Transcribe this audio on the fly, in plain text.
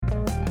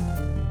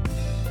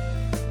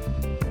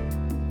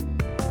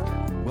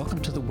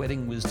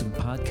Wedding Wisdom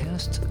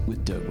Podcast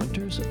with Doug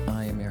Winters.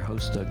 I am your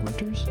host, Doug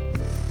Winters,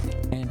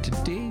 and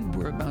today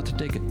we're about to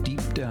take a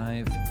deep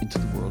dive into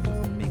the world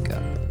of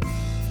makeup.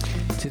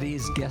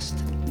 Today's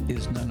guest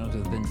is none other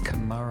than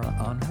Kamara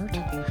Onhart,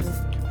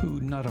 who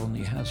not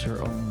only has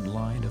her own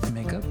line of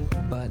makeup,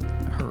 but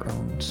her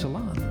own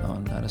salon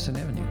on Madison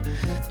Avenue.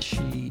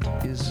 She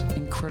is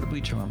incredibly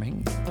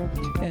charming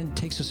and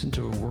takes us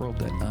into a world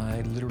that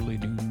I literally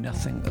knew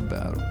nothing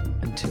about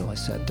until I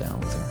sat down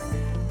with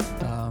her.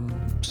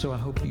 So I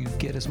hope you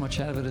get as much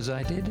out of it as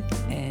I did,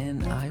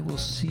 and I will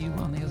see you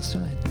on the other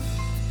side.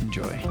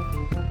 Enjoy.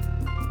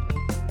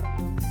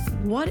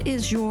 What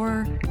is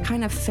your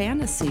kind of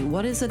fantasy?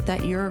 What is it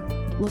that you're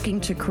looking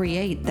to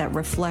create that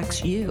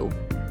reflects you?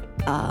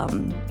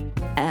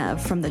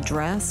 From the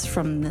dress,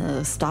 from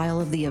the style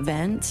of the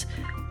event,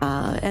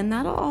 and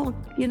that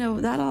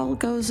all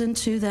goes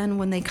into then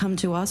when they come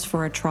to us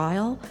for a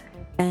trial,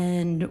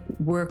 and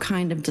we're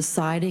kind of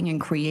deciding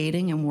and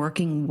creating and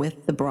working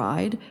with the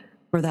bride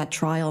for that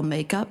trial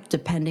makeup,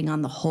 depending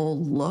on the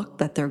whole look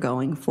that they're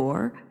going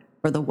for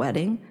the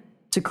wedding,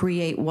 to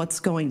create what's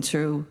going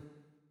to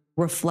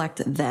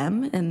reflect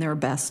them in their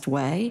best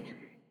way,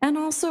 and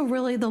also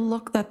really the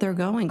look that they're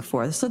going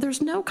for. So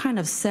there's no kind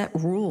of set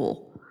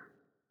rule.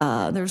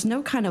 There's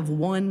no kind of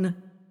one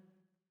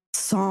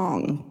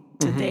song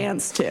to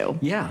dance to.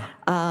 Yeah.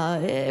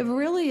 It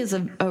really is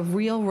a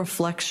real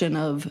reflection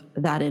of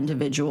that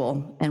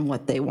individual and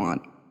what they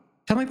want.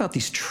 Tell me about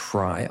these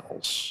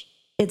trials.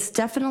 It's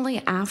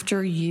definitely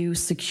after you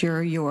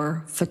secure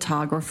your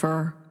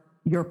photographer,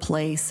 your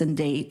place and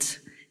date.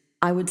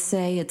 I would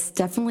say it's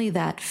definitely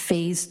that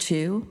phase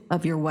 2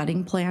 of your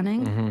wedding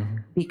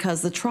planning,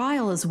 because the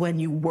trial is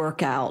when you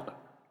work out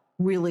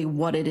really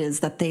what it is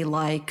that they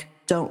like,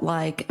 don't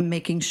like, and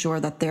making sure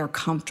that they're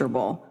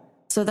comfortable.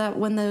 So that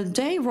when the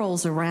day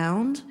rolls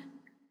around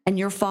and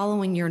you're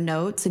following your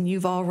notes and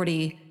you've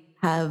already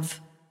have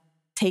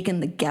taken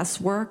the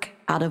guesswork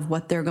out of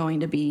what they're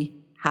going to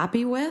be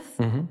happy with,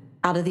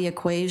 out of the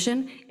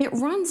equation, it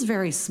runs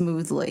very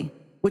smoothly,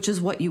 which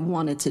is what you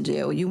want it to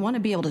do. You want to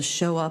be able to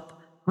show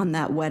up on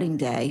that wedding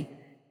day,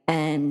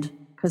 and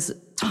because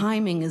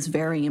timing is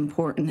very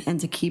important, and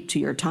to keep to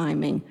your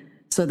timing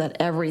so that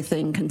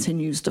everything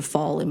continues to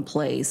fall in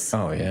place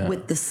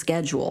with the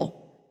schedule.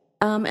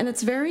 And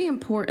it's very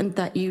important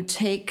that you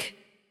take,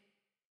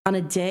 on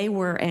a day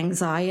where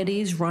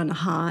anxieties run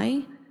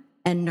high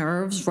and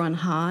nerves run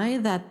high,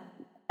 that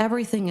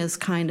everything is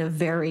kind of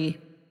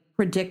very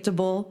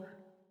predictable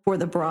for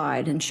the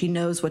bride, and she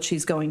knows what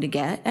she's going to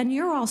get. And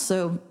you're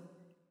also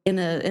in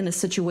a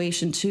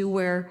situation too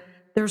where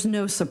there's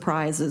no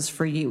surprises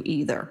for you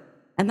either.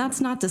 And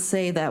that's not to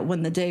say that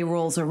when the day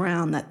rolls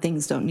around that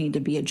things don't need to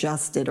be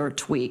adjusted or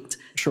tweaked.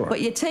 Sure.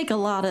 But you take a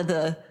lot of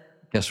the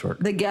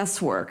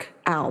guesswork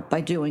out by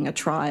doing a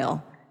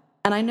trial.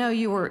 And I know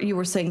you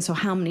were saying, so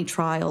how many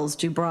trials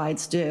do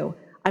brides do?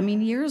 I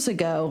mean, years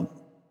ago,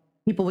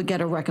 people would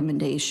get a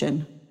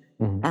recommendation.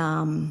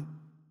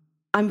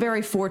 I'm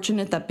very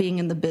fortunate that being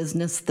in the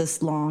business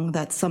this long,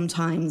 that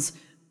sometimes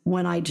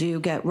when I do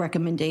get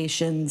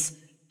recommendations,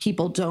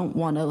 people don't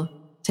want to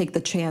take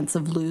the chance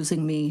of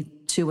losing me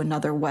to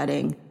another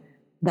wedding,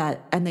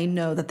 and they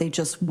know that they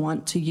just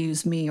want to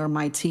use me or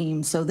my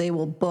team, so they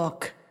will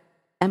book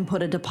and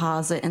put a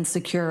deposit and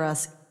secure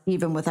us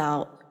even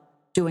without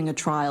doing a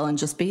trial, and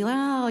just be like,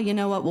 oh, you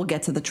know what, we'll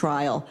get to the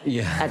trial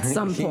at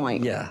some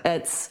point.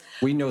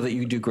 We know that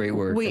you do great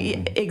work.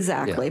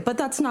 Exactly. But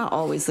that's not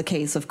always the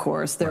case, of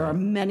course. There are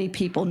many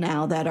people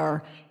now that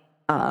are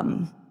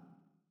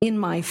in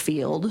my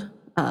field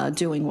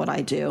doing what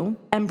I do.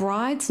 And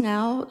brides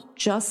now,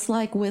 just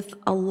like with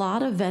a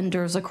lot of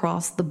vendors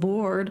across the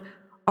board,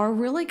 are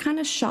really kind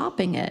of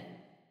shopping it.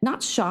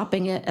 Not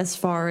shopping it as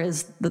far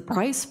as the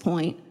price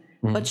point,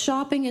 but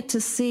shopping it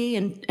to see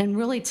and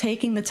really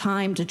taking the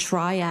time to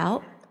try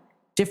out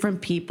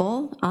different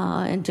people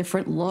and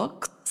different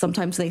looks.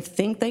 Sometimes they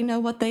think they know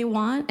what they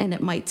want, and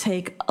it might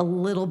take a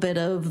little bit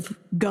of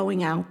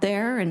going out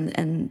there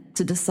and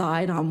to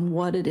decide on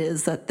what it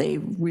is that they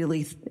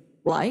really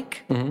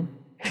like.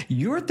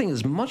 Your thing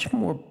is much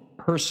more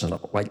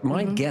personal. Like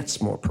mine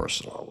gets more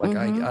personal. Like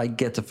I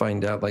get to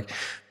find out, like,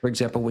 for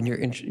example, when you're,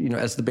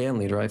 as the band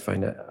leader, I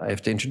find out I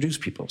have to introduce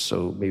people.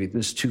 So maybe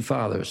there's 2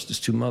 fathers, there's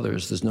 2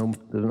 mothers, there's no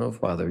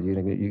father.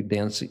 You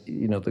dance,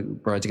 the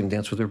bride's going to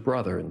dance with her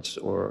brother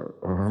or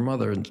her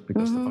mother, and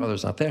because the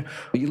father's not there.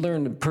 But you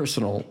learn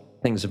personal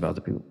things about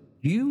the people.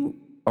 You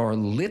are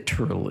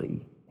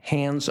literally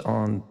hands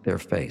on their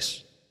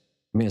face.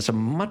 I mean, it's a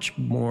much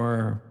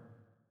more,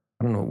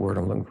 I don't know what word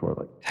I'm looking for,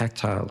 like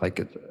tactile,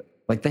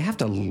 like they have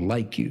to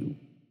like you.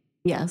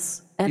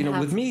 Yes. And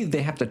with me,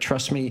 they have to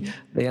trust me.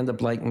 They end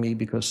up liking me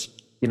because,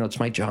 it's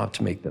my job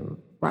to make them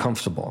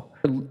comfortable.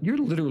 You're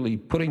literally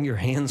putting your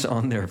hands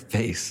on their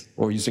face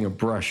or using a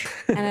brush.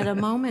 And at a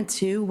moment,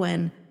 too,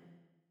 when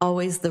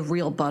always the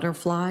real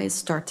butterflies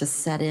start to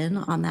set in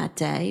on that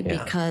day,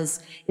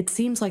 because it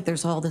seems like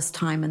there's all this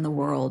time in the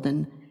world,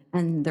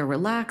 and they're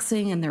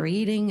relaxing and they're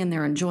eating and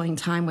they're enjoying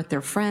time with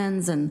their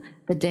friends, and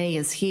the day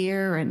is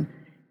here, and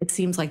it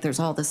seems like there's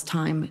all this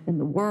time in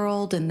the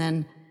world, and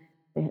then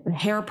the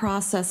hair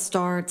process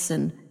starts,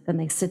 and then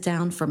they sit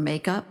down for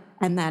makeup.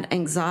 And that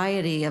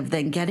anxiety of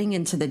then getting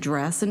into the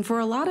dress. And for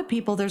a lot of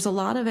people, there's a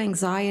lot of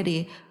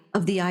anxiety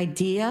of the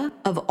idea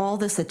of all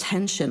this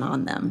attention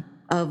on them,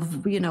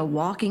 of,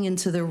 walking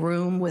into the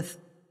room with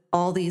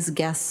all these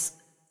guests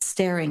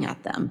staring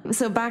at them.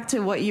 So back to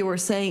what you were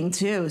saying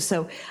too.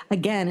 So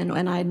again,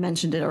 and I had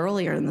mentioned it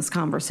earlier in this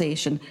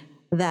conversation,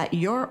 that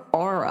your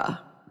aura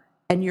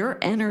and your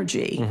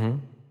energy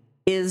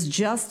is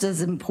just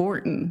as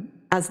important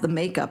as the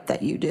makeup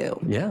that you do.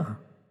 Yeah.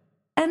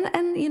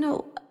 And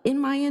in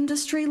my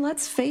industry,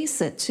 let's face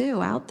it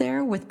too, out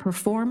there with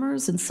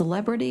performers and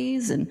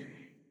celebrities, and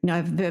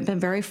I've been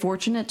very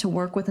fortunate to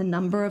work with a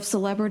number of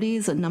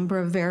celebrities, a number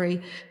of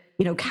very,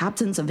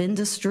 captains of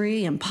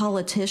industry and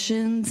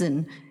politicians,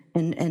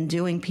 and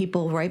doing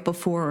people right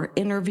before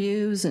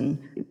interviews,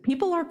 and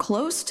people are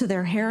close to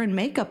their hair and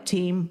makeup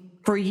team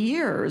for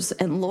years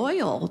and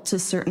loyal to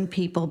certain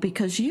people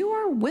because you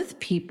are with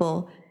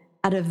people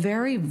at a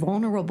very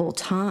vulnerable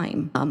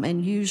time,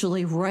 and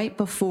usually right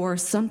before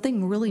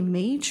something really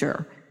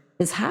major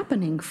is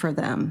happening for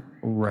them.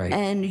 Right.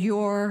 And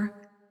your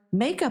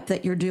makeup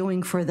that you're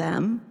doing for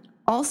them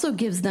also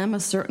gives them a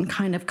certain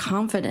kind of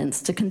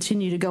confidence to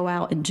continue to go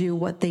out and do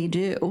what they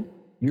do.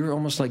 You're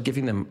almost like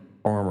giving them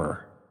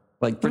armor,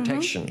 like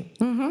protection.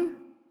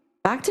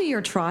 Back to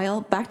your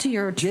trial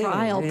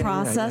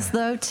process,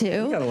 though,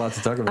 too. We got a lot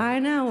to talk about. I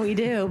know we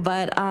do,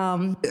 but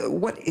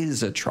what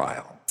is a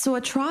trial? So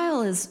a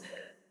trial is,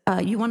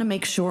 you want to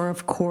make sure,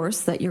 of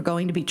course, that you're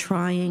going to be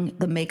trying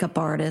the makeup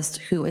artist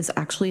who is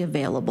actually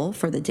available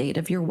for the date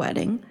of your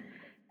wedding.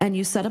 And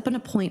you set up an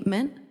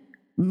appointment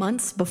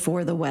months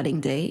before the wedding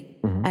date,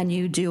 and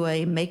you do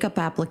a makeup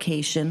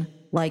application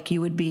like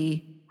you would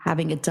be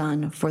having it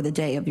done for the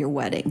day of your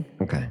wedding.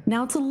 Okay.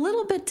 Now, it's a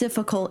little bit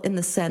difficult in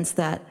the sense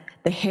that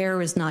the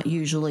hair is not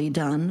usually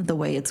done the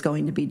way it's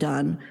going to be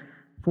done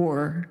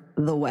for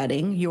the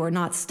wedding. You are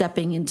not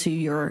stepping into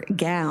your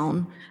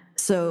gown.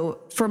 So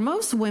for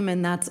most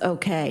women, that's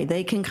okay.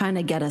 They can kind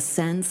of get a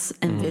sense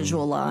and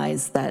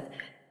visualize that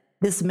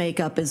this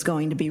makeup is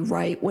going to be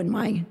right when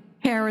my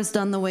hair is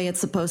done the way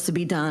it's supposed to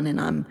be done and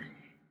I'm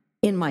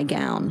in my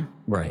gown.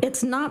 Right.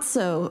 It's not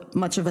so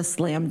much of a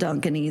slam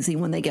dunk and easy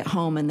when they get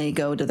home and they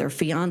go to their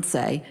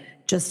fiance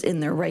just in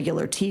their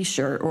regular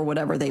t-shirt or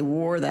whatever they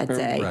wore that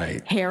day.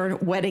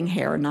 Right. Wedding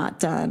hair not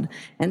done,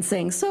 and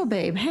saying, so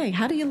babe, hey,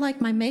 how do you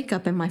like my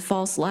makeup and my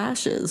false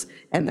lashes?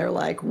 And they're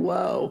like,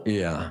 whoa.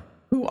 Yeah.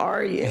 Who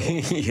are you?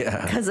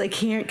 Yeah. Because they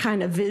can't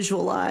kind of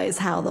visualize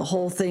how the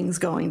whole thing's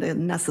going to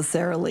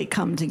necessarily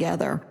come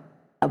together.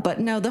 But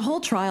no, the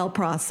whole trial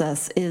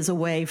process is a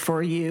way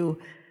for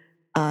you,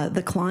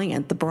 the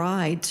client, the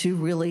bride, to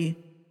really,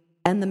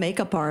 and the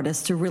makeup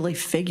artist to really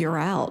figure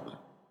out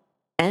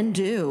and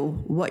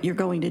do what you're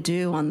going to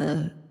do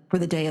for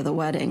the day of the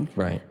wedding.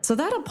 Right. So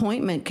that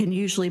appointment can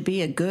usually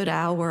be a good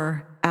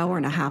hour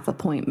and a half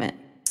appointment.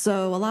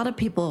 So a lot of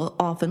people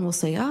often will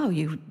say, oh,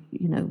 you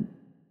know,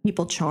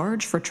 people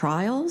charge for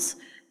trials.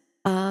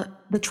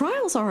 The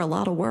trials are a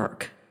lot of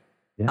work.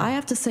 Yeah. I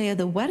have to say,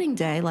 the wedding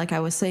day, like I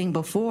was saying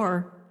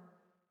before,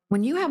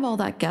 when you have all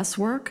that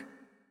guesswork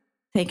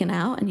taken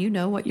out and you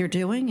know what you're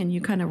doing and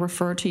you kind of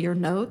refer to your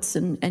notes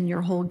and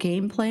your whole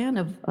game plan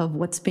of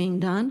what's being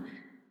done,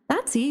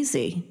 that's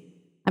easy.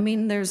 I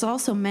mean, there's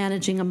also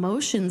managing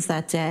emotions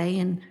that day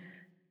and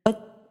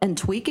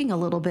tweaking a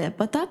little bit,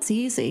 but that's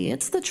easy.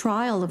 It's the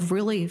trial of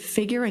really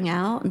figuring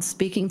out and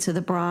speaking to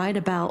the bride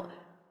about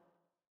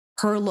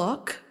her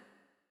look,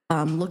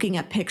 looking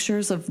at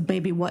pictures of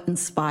maybe what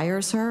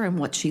inspires her and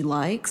what she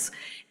likes,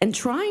 and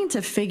trying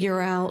to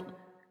figure out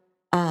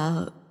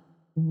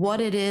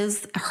what it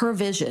is, her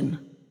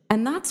vision.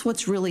 And that's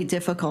what's really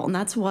difficult. And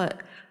that's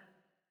what,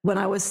 when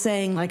I was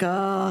saying like,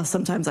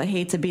 sometimes I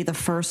hate to be the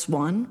first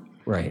one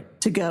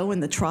to go in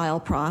the trial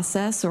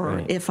process,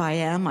 or if I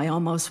am, I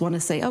almost want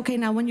to say, okay,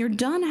 now when you're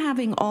done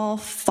having all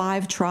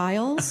 5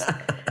 trials,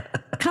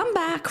 come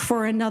back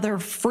for another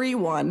free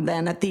one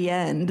then at the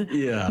end.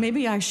 Yeah.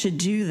 Maybe I should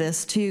do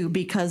this too,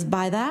 because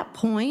by that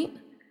point,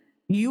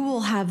 you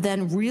will have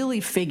then really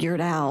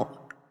figured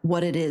out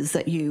what it is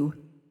that you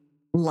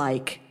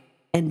like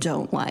and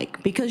don't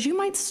like. Because you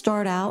might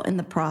start out in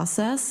the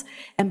process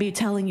and be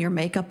telling your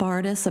makeup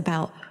artist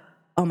about,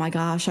 oh my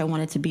gosh, I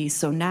want it to be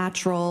so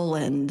natural.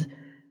 And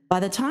by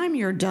the time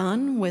you're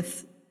done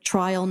with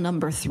trial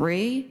number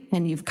 3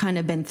 and you've kind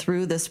of been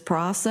through this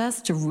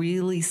process to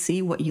really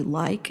see what you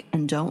like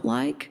and don't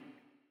like,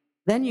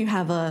 then you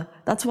have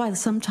that's why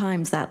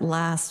sometimes that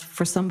lasts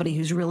for somebody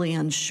who's really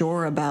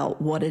unsure about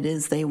what it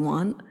is they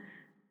want.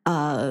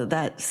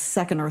 That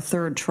second or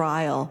third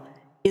trial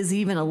is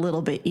even a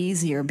little bit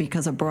easier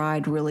because a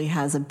bride really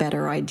has a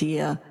better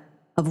idea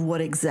of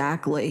what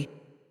exactly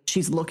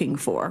she's looking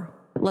for.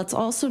 Let's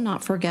also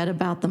not forget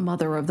about the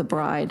mother of the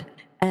bride,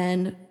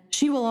 and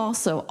she will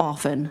also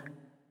often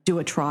do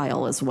a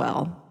trial as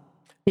well.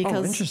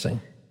 Because,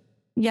 interesting.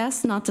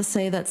 Yes, not to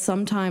say that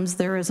sometimes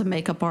there is a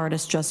makeup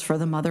artist just for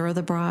the mother of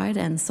the bride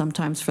and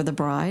sometimes for the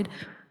bride,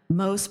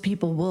 most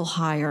people will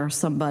hire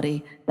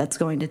somebody that's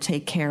going to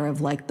take care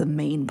of like the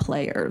main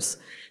players.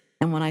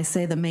 And when I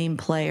say the main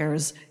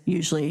players,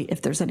 usually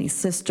if there's any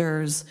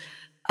sisters,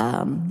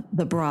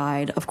 the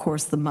bride, of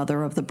course, the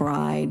mother of the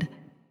bride.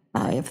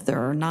 If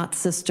there are not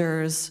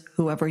sisters,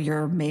 whoever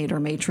your maid or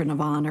matron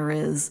of honor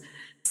is.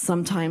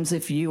 Sometimes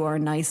if you are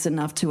nice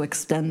enough to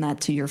extend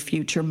that to your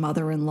future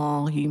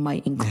mother-in-law, you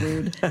might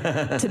include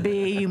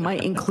you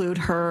might include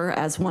her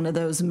as one of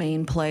those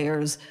main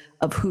players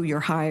of who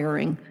you're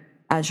hiring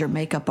as your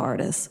makeup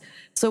artist.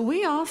 So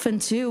we often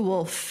too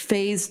will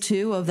phase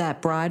 2 of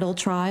that bridal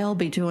trial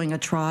be doing a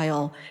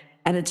trial,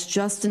 and it's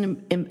just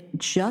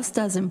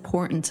as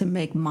important to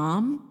make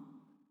mom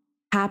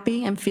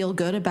happy and feel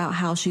good about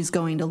how she's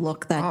going to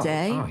look that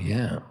day. Oh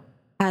yeah,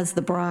 as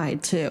the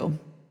bride too.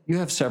 You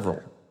have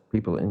several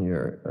people in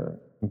your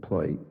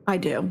employee. I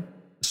do.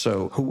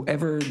 So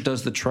whoever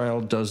does the trial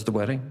does the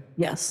wedding?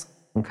 Yes.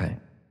 Okay.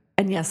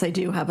 And yes, I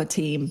do have a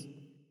team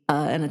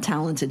and a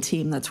talented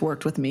team that's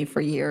worked with me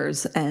for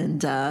years.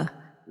 And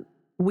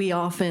we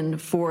often,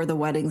 for the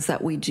weddings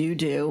that we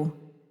do,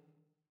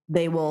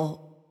 they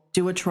will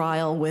do a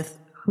trial with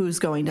who's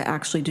going to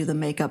actually do the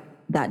makeup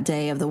that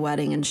day of the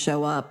wedding and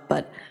show up.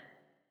 But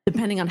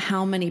depending on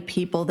how many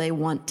people they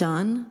want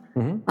done,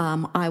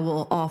 I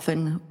will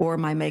often, or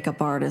my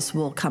makeup artist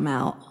will come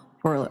out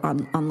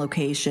on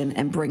location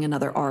and bring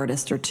another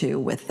artist or two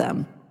with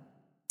them,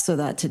 so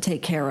that to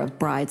take care of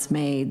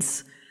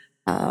bridesmaids,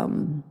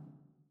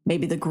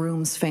 maybe the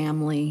groom's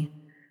family.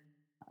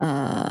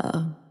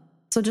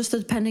 So just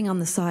depending on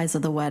the size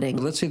of the wedding.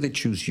 Let's say they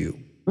choose you.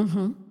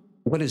 Mm-hmm.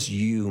 What does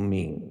you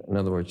mean? In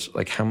other words,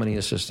 like how many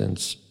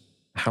assistants,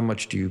 how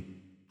much do you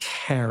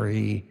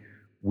carry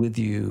with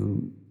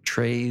you,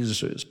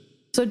 trays?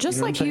 So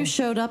just like you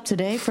showed up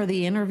today for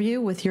the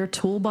interview with your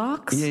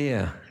toolbox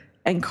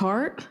and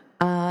cart,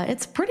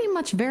 it's pretty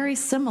much very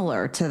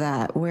similar to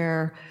that,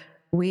 where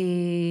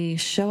we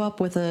show up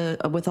with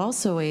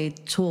also a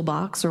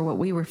toolbox, or what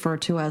we refer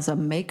to as a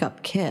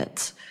makeup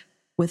kit,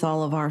 with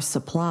all of our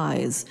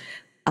supplies.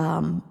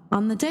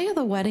 On the day of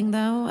the wedding,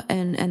 though,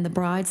 and the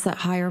brides that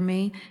hire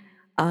me,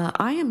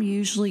 I am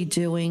usually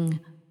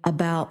doing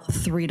about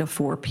 3 to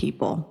 4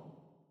 people.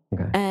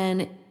 Okay.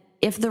 And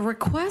if the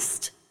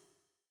request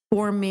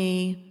for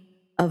me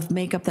of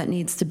makeup that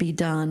needs to be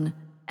done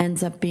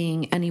ends up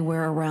being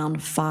anywhere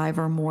around 5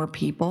 or more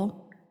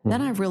people,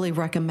 then I really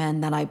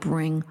recommend that I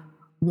bring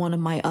one of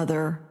my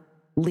other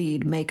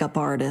lead makeup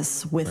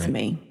artists with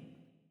me.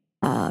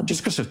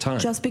 Just because of time.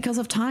 Just because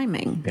of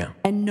timing. Yeah.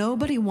 And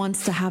nobody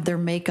wants to have their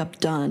makeup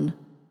done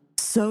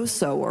so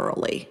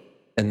early.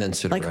 And then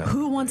sit around. Like,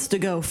 who wants to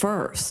go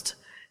first?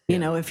 You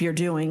know, if you're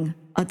doing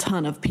a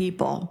ton of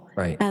people.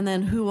 Right. And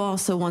then who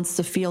also wants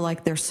to feel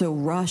like they're so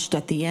rushed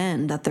at the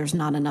end that there's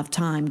not enough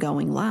time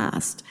going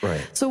last.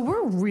 Right. So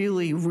we're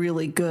really,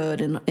 really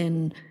good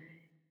in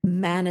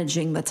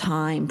managing the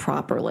time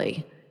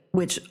properly,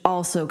 which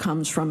also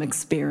comes from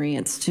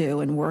experience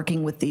too, and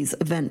working with these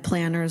event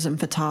planners and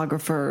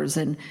photographers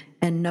and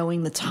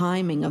knowing the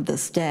timing of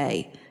this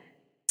day.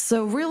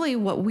 So really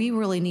what we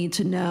really need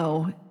to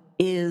know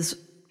is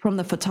from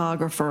the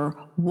photographer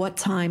what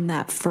time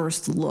that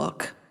first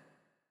look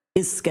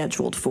is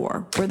scheduled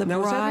for. Where the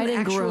bride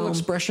and groom,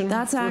 expression?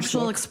 That's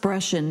actual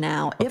expression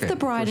now. Okay, if the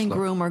bride and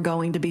groom are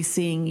going to be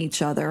seeing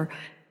each other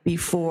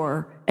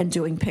before and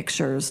doing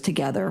pictures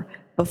together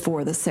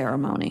before the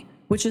ceremony,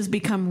 which has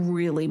become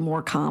really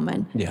more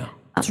common. Yeah.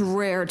 It's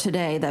rare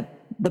today that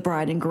the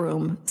bride and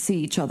groom see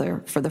each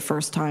other for the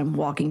first time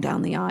walking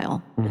down the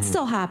aisle. It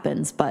still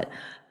happens, but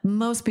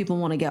most people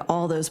want to get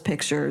all those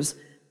pictures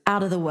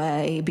out of the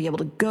way, be able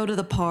to go to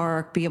the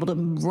park, be able to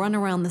run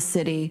around the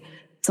city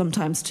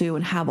sometimes too,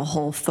 and have a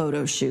whole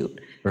photo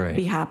shoot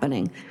be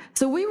happening.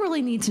 So we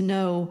really need to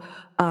know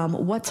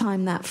what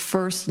time that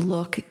first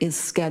look is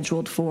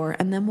scheduled for,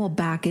 and then we'll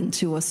back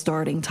into a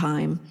starting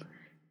time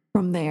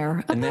from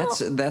there. And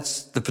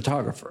that's the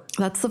photographer.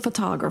 That's the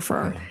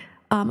photographer. Okay.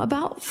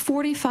 About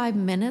 45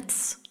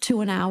 minutes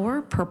to an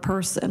hour per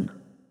person,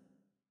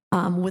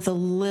 with a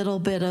little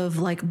bit of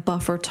like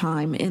buffer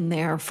time in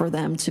there for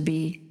them to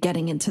be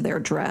getting into their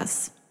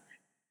dress.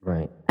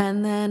 Right.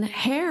 And then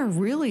hair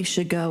really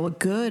should go a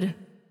good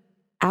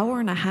hour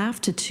and a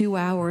half to 2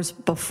 hours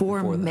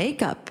before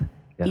makeup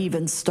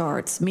even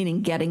starts,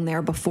 meaning getting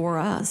there before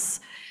us.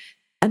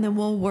 And then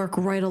we'll work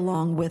right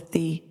along with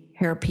the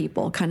hair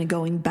people, kind of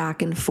going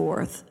back and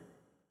forth,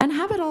 and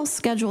have it all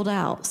scheduled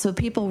out so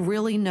people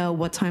really know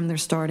what time they're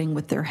starting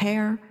with their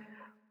hair,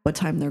 what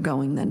time they're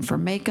going then for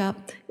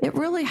makeup. It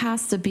really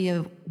has to be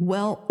a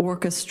well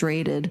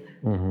orchestrated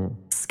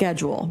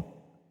schedule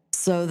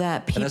so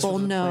that people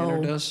know.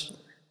 Planner does?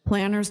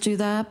 Planners do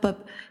that,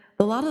 but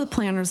a lot of the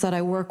planners that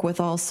I work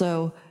with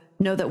also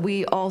know that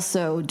we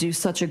also do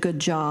such a good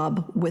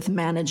job with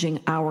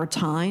managing our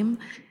time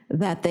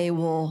that they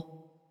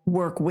will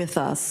work with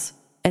us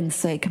and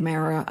say,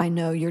 Camara, I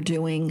know you're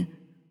doing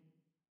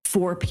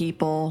 4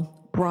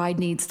 people. Bride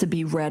needs to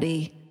be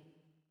ready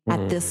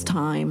at this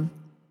time.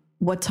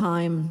 What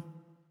time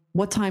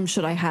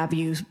should I have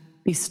you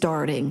be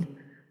starting?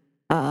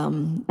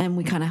 And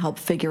we kind of help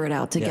figure it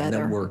out together. And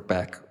then work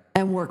back.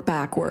 And work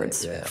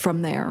backwards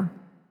from there.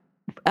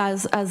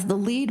 As the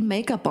lead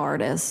makeup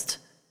artist,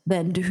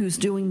 then who's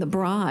doing the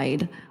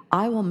bride,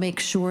 I will make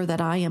sure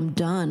that I am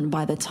done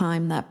by the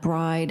time that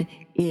bride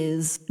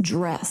is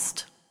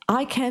dressed.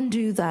 I can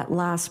do that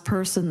last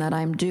person that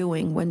I'm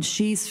doing when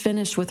she's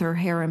finished with her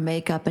hair and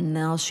makeup and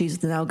now she's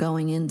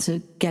going into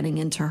getting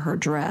into her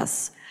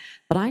dress.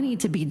 But I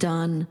need to be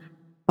done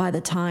by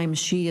the time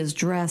she is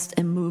dressed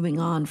and moving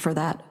on for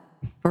that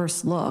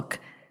first look,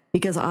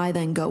 because I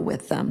then go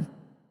with them.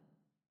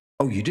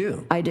 Oh, you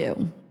do? I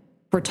do,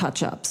 for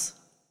touch-ups.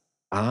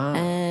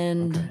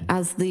 And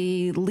as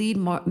the lead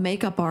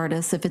makeup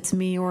artist, if it's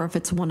me or if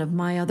it's one of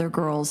my other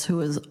girls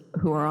who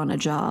are on a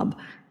job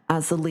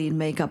as the lead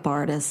makeup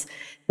artist,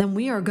 then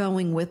we are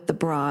going with the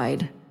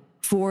bride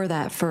for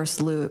that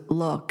first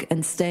look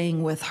and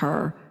staying with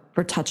her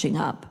for touching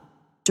up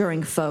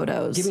during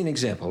photos. Give me an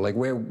example. Like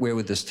where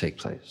would this take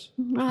place?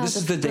 This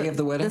is the day of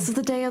the wedding? This is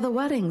the day of the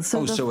wedding.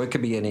 So so it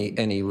could be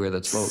anywhere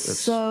that's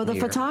so the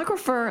near.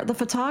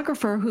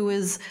 photographer who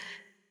is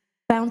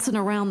bouncing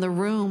around the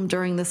room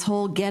during this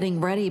whole getting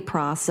ready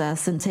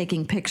process and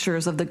taking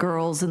pictures of the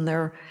girls in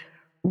their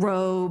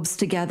robes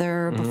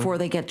together before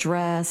they get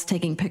dressed,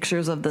 taking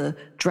pictures of the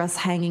dress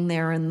hanging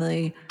there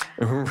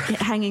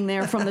hanging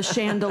there from the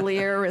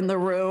chandelier in the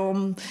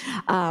room.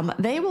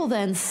 They will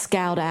then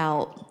scout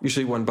out.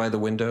 Usually one by the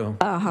window.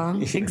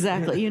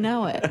 Exactly. You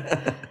know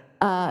it.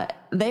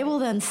 They will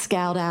then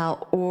scout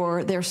out,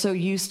 or they're so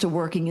used to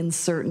working in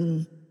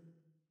certain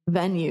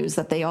venues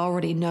that they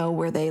already know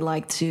where they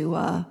like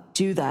to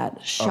do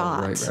that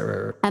shot.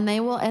 Right.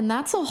 And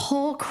that's a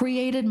whole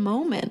created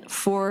moment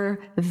for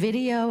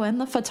video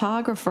and the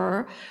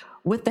photographer,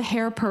 with the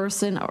hair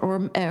person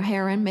or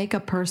hair and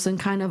makeup person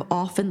kind of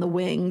off in the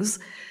wings,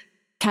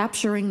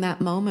 capturing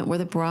that moment where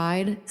the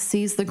bride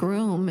sees the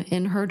groom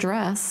in her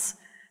dress,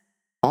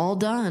 all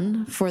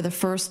done for the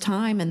first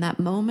time. And that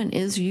moment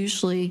is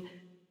usually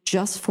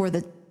just for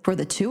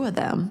the two of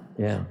them.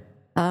 Yeah.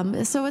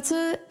 So it's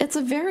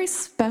a very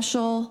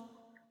special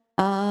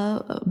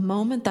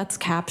moment that's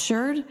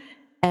captured,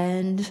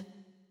 and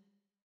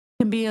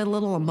can be a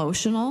little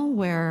emotional,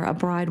 where a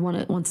bride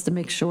wants to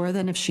make sure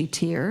that if she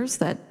tears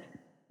that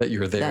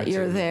you're there. That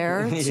you're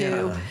there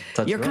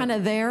to you're kind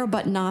of there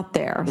but not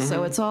there.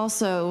 So it's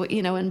also,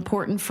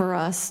 important for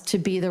us to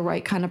be the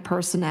right kind of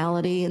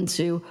personality, and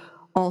to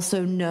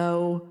also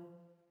know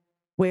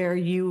where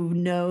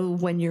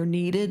when you're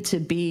needed to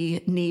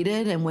be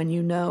needed, and when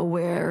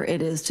where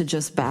it is to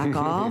just back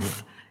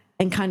off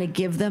and kind of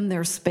give them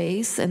their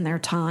space and their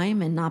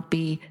time and not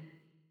be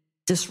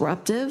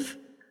disruptive,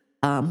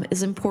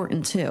 is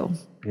important too.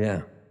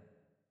 Yeah.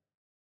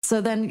 So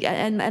then,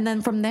 and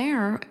then from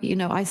there,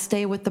 I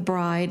stay with the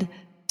bride,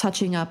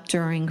 touching up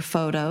during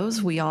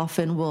photos. We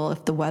often will,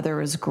 if the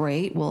weather is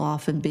great, we'll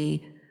often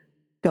be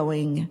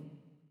going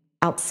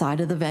outside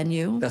of the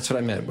venue. That's what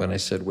I meant when I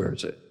said, where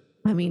is it?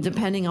 I mean,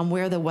 depending on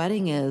where the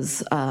wedding is,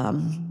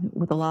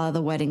 with a lot of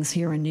the weddings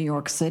here in New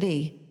York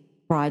City,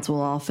 brides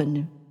will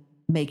often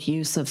make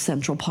use of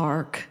Central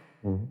Park.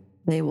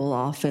 They will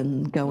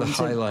often go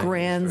into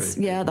Grand's.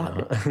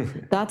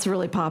 That's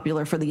really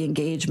popular for the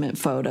engagement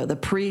photo, the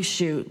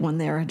pre-shoot, when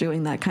they're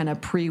doing that kind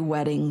of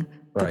pre-wedding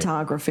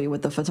photography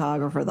with the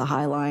photographer, the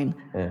High Line.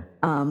 Yeah.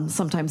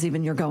 Sometimes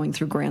even you're going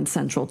through Grand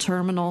Central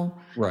Terminal.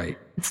 Right.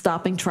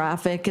 Stopping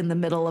traffic in the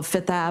middle of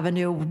Fifth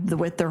Avenue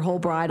with their whole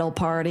bridal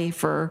party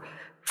for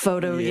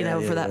photo,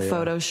 for that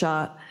photo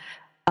shot.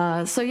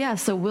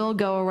 So we'll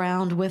go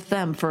around with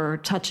them for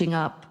touching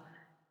up.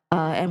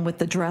 And with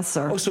the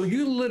dresser. Oh, so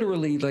you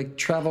literally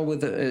travel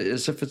with it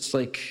as if it's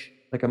like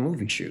a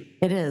movie shoot.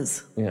 It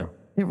is. Yeah.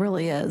 It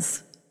really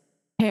is.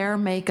 Hair,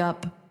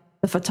 makeup,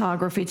 the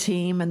photography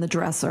team, and the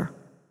dresser.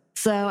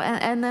 So,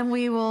 and then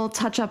we will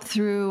touch up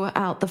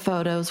throughout the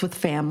photos with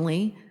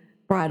family,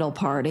 bridal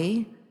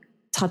party,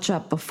 touch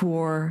up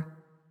before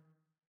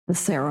the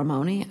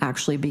ceremony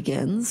actually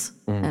begins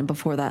and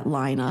before that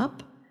lineup,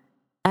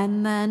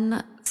 and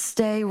then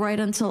stay right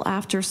until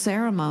after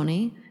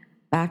ceremony,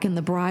 back in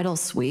the bridal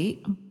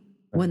suite,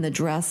 when the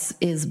dress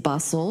is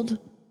bustled,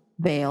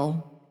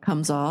 veil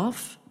comes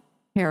off,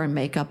 hair and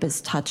makeup is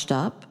touched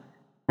up,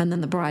 and then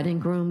the bride and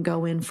groom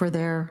go in for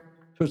their...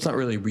 So it's not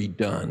really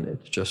redone,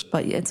 it's just...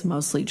 But it's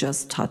mostly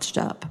just touched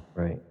up.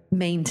 Right.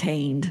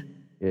 Maintained,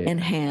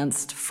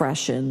 enhanced,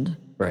 freshened.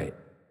 Right.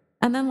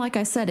 And then, like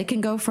I said, it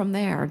can go from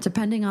there,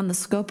 depending on the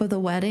scope of the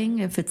wedding.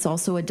 If it's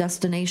also a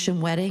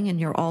destination wedding and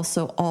you're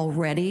also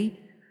already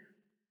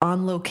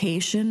on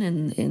location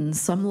in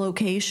some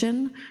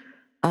location,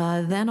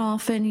 then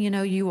often,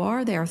 you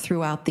are there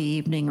throughout the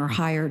evening or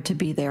hired to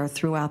be there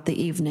throughout the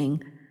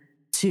evening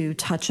to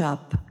touch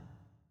up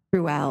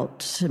throughout,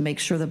 to make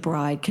sure the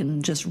bride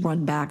can just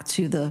run back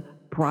to the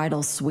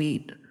bridal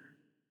suite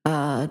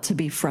to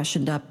be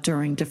freshened up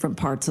during different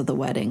parts of the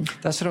wedding.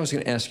 That's what I was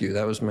going to ask you.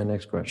 That was my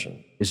next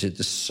question. Is it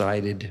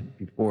decided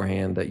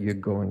beforehand that you're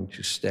going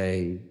to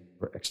stay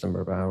for X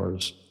number of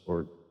hours,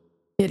 or...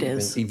 It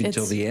is. Even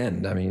till the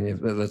end. I mean,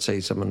 let's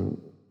say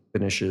someone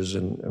finishes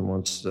and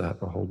wants to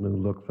have a whole new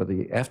look for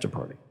the after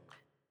party?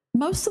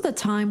 Most of the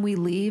time we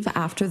leave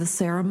after the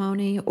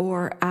ceremony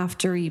or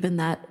after even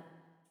that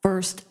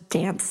first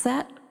dance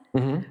set,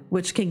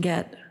 which can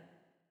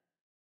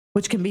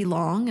be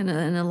long, and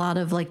a lot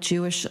of like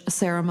Jewish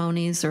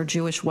ceremonies or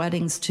Jewish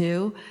weddings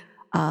too.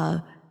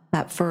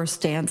 That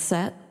first dance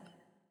set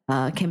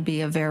can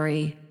be a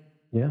very,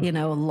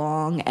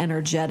 long,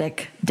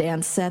 energetic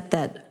dance set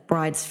that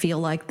brides feel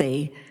like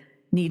they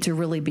need to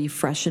really be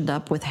freshened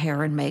up with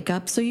hair and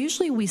makeup. So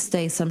usually we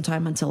stay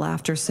sometime until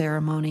after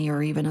ceremony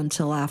or even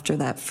until after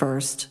that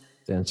first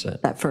Dance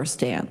set. that first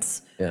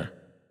dance Yeah.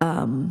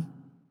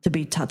 to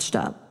be touched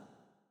up.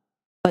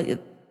 But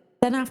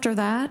then after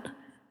that,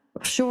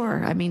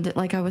 sure. I mean,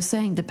 like I was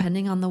saying,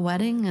 depending on the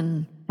wedding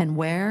and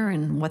where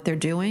and what they're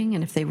doing,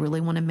 and if they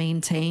really want to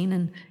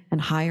maintain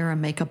and hire a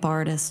makeup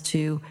artist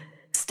to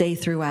stay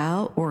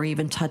throughout or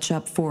even touch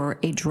up for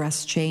a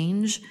dress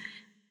change,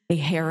 a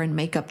hair and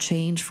makeup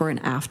change for an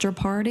after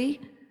party,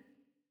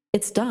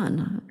 it's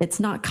done. It's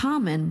not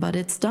common, but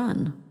it's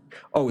done.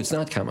 Oh, it's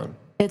not common.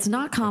 It's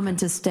not common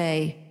to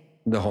stay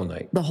The whole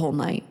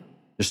night.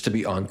 Just to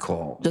be on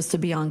call. just to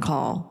be on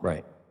call.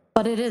 Right.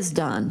 But it is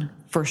done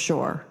for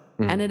sure.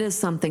 And it is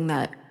something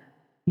that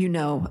you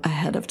know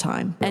ahead of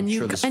time. I'm and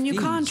sure you there's and you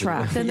fees.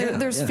 contract. And Yeah,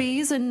 there's yeah.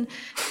 fees and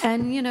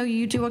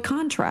you do a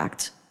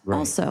contract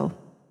also.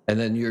 And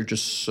then you're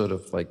just sort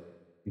of like,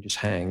 you just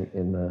hang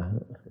in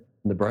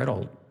the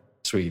bridal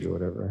suite or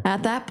whatever.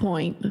 At that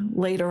point,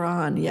 later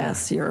on,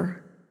 yes,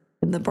 you're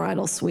in the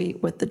bridal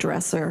suite with the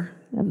dresser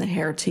and the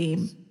hair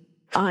team,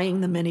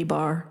 eyeing the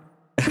minibar.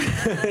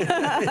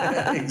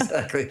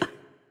 Exactly.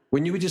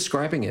 When you were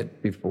describing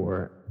it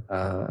before,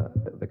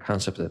 the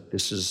concept that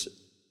this is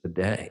the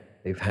day,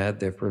 they've had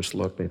their first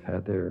look, they've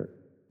had their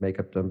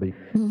makeup done,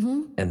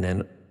 and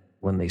then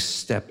when they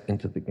step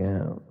into the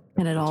gown.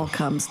 And it all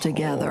comes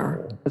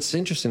together. It's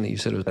interesting that you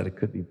said that it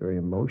could be very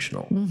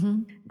emotional.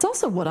 It's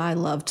also what I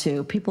love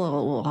too. People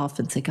will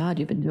often say, God,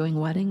 you've been doing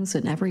weddings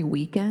and every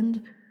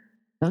weekend.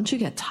 Don't you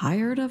get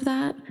tired of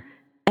that?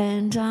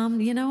 And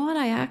you know what?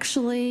 I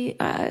actually,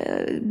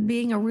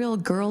 being a real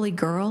girly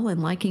girl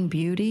and liking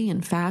beauty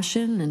and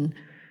fashion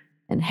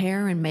and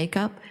hair and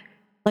makeup,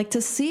 like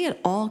to see it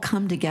all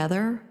come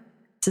together,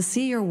 to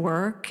see your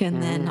work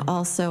and then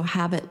also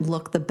have it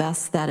look the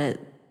best that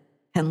it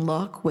can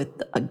look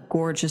with a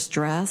gorgeous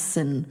dress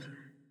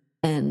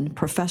and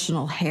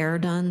professional hair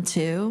done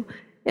too.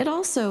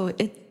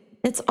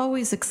 It's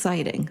always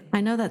exciting.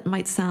 I know that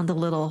might sound a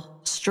little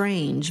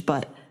strange,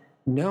 but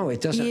No,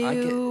 it doesn't.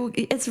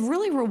 it's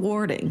really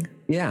rewarding.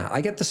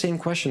 I get the same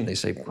question. They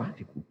say, "Wow,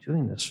 you've been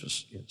doing this for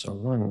so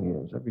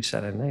long, every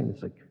Saturday night."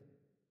 It's like,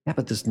 yeah,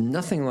 but there's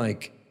nothing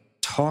like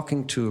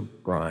talking to a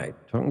bride,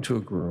 talking to a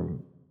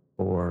groom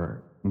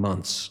for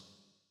months,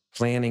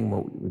 planning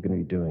what we're going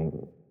to be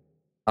doing.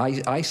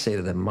 I say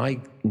to them, my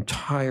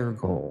entire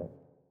goal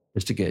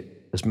is to get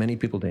as many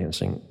people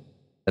dancing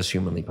as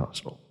humanly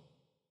possible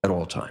at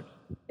all times.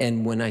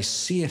 And when I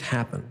see it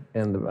happen,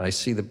 and I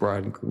see the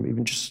bride and groom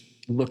even just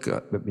look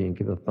at me and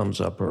give a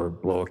thumbs up or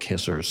blow a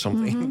kiss or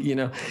something,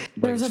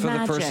 There's a for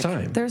magic. the first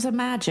time. There's a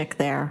magic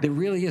there. There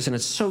really is, and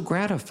it's so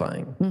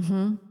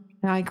gratifying.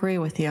 I agree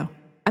with you.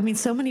 I mean,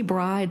 so many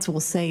brides will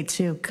say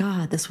too,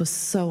 God, this was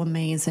so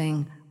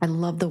amazing. I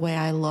love the way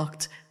I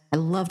looked. I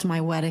loved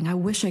my wedding. I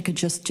wish I could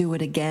just do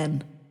it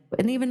again.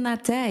 And even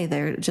that day,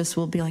 they just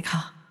will be like,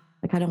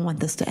 I don't want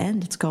this to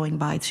end. It's going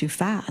by too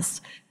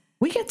fast.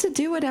 We get to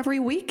do it every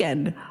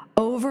weekend,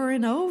 over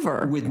and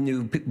over. With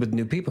new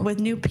people. With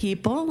new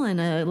people and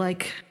a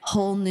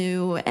whole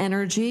new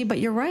energy. But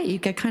you're right, you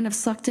get kind of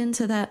sucked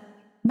into that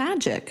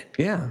magic.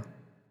 Yeah.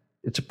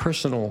 It's a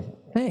personal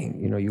thing.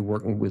 You're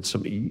working with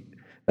somebody.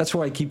 That's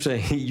why I keep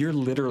saying you're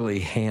literally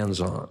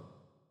hands-on.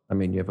 I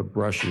mean, you have a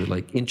brush, you're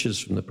like inches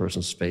from the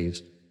person's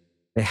face.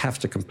 They have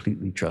to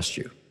completely trust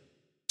you.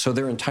 So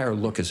their entire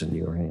look is in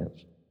your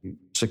hands. The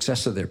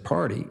success of their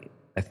party,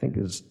 I think,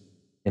 is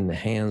in the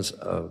hands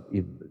of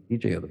either the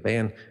DJ or the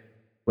band.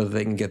 Whether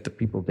they can get the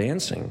people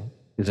dancing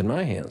is in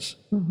my hands.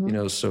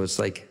 So it's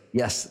like,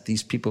 yes,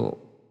 these people,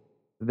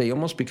 they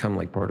almost become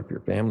like part of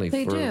your family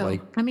They for do.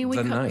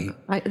 the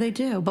night. They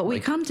do. But we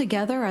come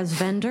together as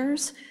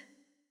vendors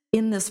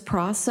in this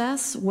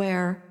process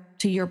where,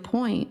 to your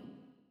point,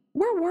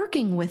 we're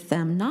working with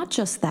them not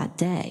just that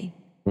day.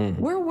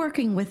 We're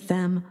working with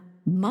them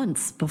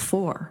months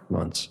before.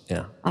 Months,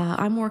 yeah.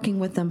 I'm working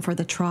with them for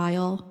the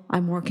trial.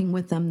 I'm working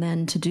with them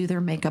then to do their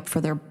makeup for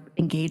their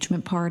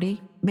engagement party.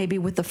 Maybe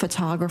with the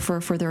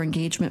photographer for their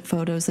engagement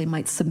photos they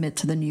might submit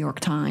to the New York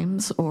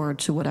Times or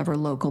to whatever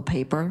local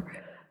paper.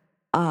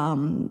 I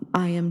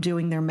am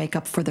doing their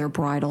makeup for their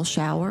bridal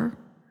shower.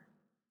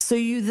 So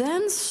you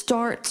then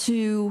start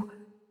to,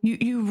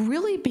 you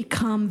really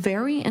become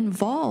very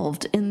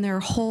involved in their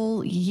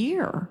whole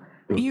year.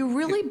 You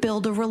really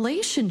build a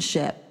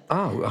relationship.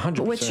 Oh,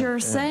 100%. Which you're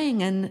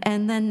saying,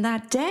 and then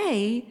that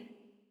day,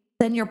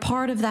 then you're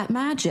part of that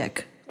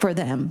magic for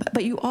them.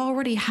 But you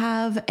already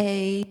have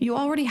a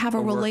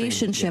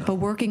relationship, a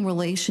working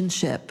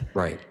relationship.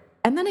 Right.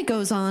 And then it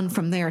goes on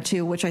from there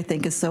too, which I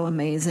think is so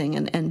amazing.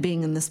 And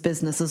being in this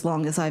business as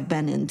long as I've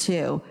been in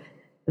too,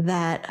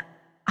 that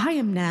I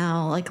am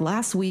now, like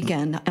last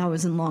weekend, I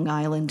was in Long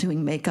Island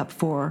doing makeup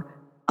for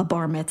a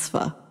bar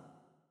mitzvah.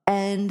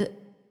 And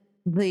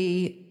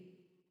the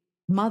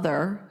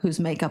mother whose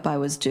makeup I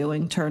was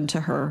doing turned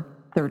to her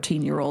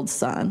 13-year-old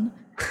son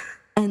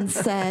and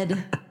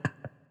said,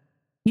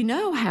 you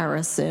know,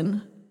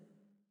 Harrison,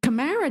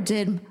 Kamara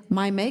did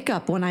my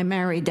makeup when I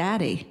married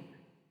Daddy.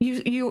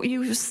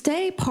 You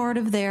stay part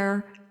of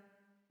their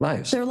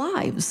lives.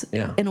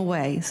 Yeah. In a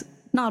way.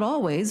 Not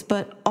always,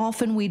 but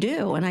often we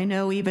do. And I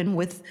know even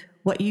with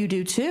what you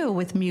do too,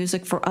 with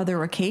music for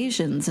other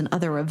occasions and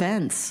other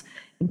events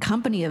and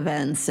company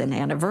events and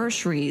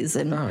anniversaries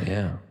and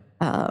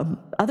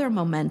other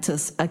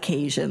momentous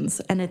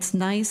occasions. And it's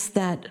nice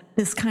that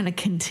this kind of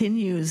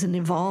continues and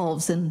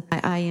evolves. And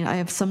I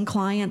have some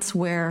clients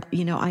where,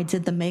 you know, I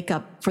did the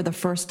makeup for the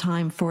first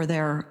time for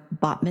their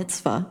bat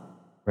mitzvah,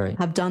 right.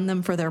 Have done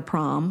them for their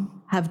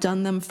prom, have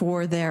done them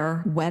for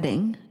their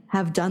wedding,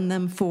 have done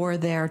them for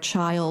their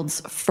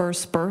child's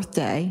first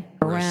birthday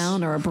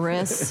around or a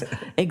bris.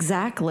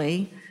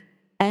 Exactly.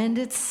 And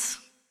it's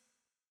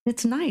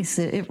nice.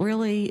 It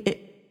really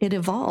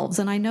evolves.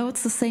 And I know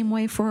it's the same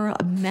way for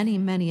many,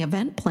 many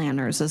event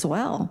planners as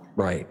well.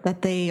 Right.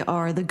 That they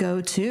are the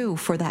go-to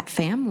for that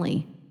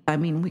family. I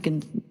mean, we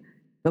can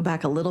go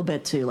back a little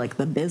bit to like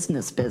the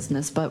business,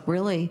 but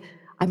really,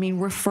 I mean,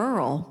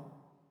 referral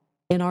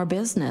in our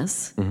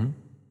business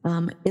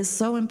is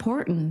so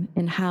important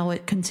in how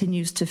it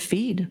continues to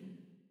feed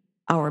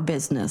our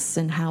business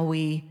and how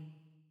we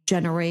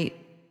generate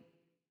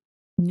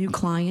new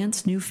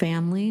clients, new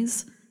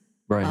families.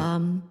 Right.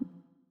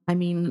 I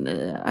mean,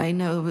 I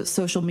know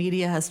social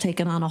media has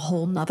taken on a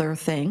whole nother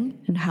thing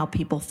in how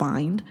people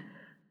find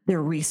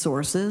their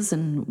resources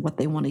and what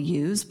they want to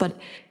use, but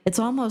it's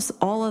almost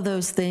all of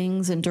those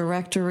things in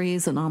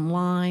directories and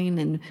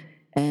online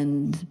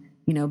and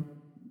you know,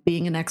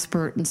 being an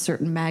expert in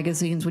certain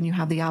magazines when you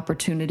have the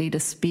opportunity to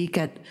speak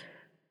at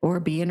or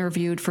be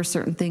interviewed for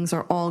certain things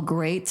are all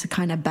great to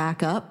kind of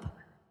back up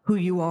who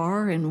you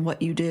are and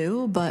what you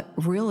do. But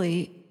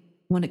really,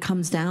 when it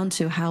comes down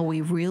to how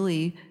we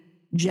really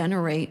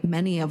generate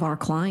many of our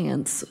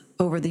clients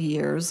over the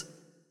years,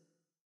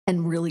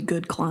 and really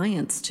good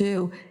clients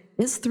too,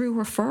 is through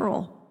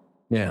referral.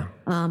 Yeah.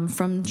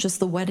 From just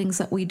the weddings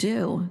that we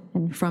do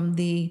and from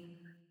the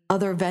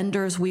other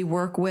vendors we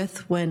work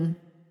with when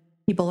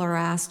people are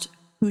asked,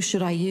 who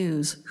should I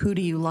use? Who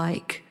do you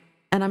like?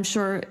 And I'm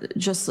sure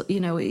just, you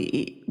know,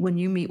 when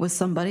you meet with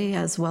somebody,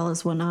 as well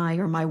as when I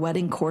or my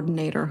wedding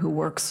coordinator who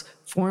works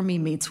for me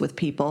meets with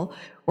people,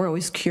 we're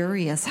always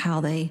curious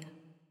how they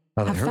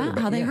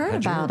heard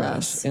about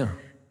us. Yeah.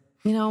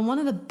 You know, one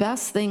of the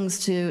best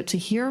things to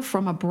hear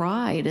from a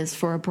bride is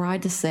for a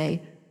bride to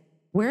say,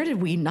 where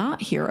did we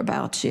not hear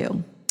about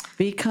you?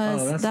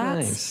 Because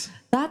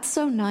that's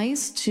so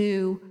nice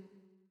to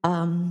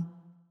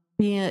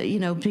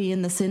be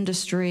in this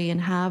industry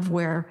and have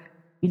where,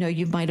 you know,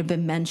 you might have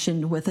been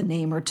mentioned with a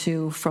name or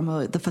two from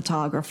the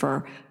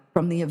photographer,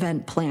 from the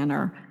event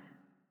planner.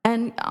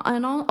 And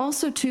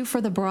also too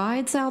for the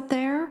brides out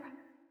there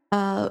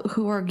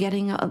who are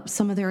getting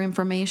some of their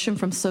information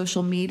from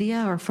social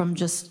media or from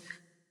just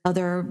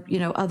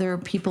other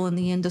people in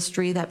the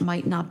industry that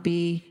might not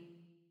be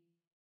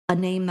a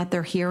name that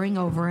they're hearing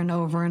over and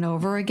over and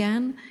over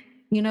again.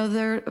 You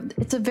know,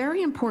 it's a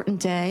very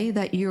important day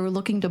that you're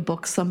looking to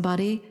book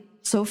somebody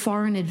so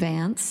far in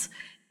advance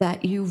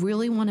that you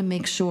really want to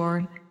make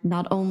sure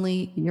not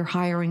only you're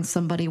hiring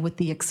somebody with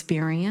the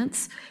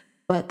experience,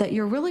 but that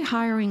you're really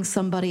hiring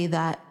somebody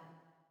that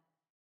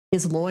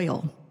is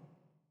loyal,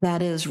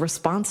 that is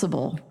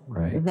responsible,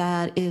 right,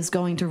 that is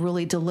going to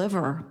really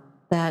deliver,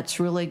 that's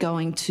really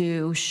going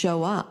to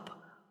show up,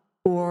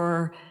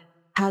 or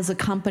has a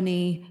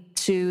company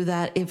to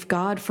that if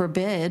God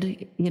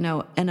forbid, you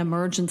know, an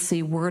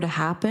emergency were to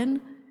happen,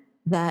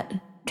 that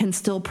can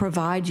still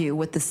provide you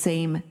with the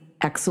same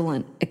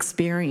excellent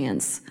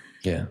experience.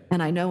 Yeah.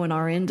 And I know in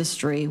our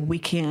industry, we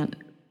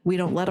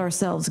don't let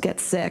ourselves get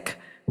sick.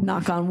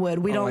 Knock on wood.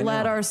 We don't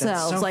let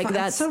ourselves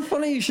that's so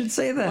funny you should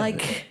say that.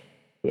 Like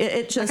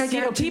it just,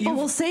 people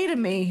will say to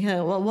me,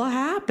 well, what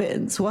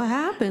happens? What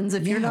happens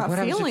if you're not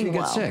feeling if you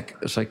well? Get sick?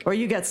 It's like, or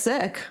you get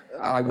sick.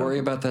 I worry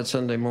about that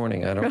Sunday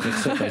morning. I don't get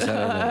sick on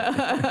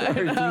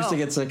Saturday. I refuse to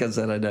get sick on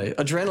Saturday.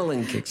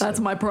 Adrenaline kicks in. That's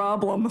my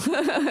problem,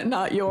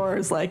 not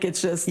yours. Like,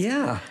 it's just,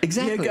 yeah,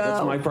 exactly.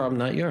 That's my problem,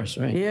 not yours.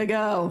 Right. Here you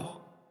go.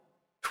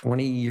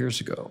 20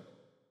 years ago,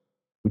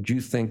 would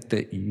you think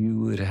that you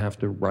would have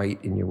to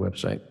write in your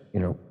website, you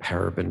know,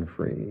 paraben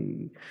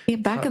free? Yeah,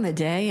 back in the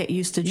day, it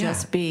used to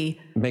just be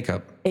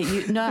makeup. Back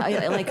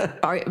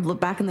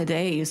in the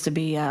day, it used to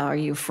be, are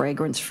you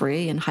fragrance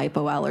free and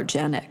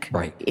hypoallergenic?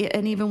 Right.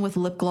 And even with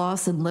lip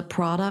gloss and lip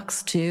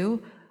products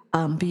too,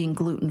 being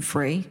gluten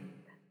free,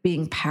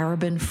 being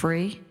paraben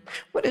free.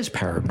 What is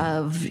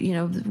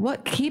paraben?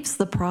 What keeps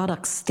the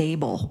product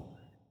stable,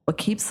 what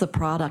keeps the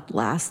product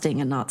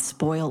lasting and not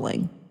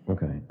spoiling.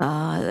 Okay.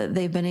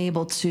 they've been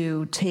able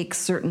to take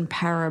certain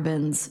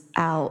parabens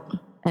out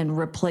and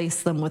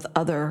replace them with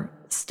other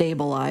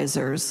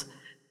stabilizers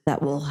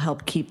that will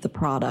help keep the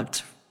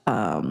product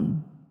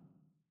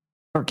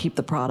or keep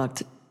the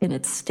product in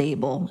its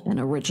stable and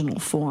original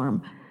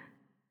form.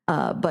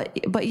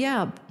 But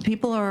yeah,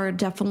 people are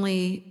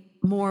definitely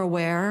more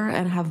aware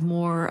and have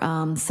more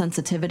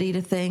sensitivity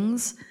to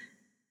things,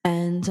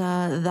 and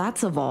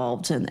that's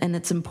evolved. And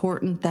it's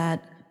important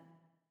that,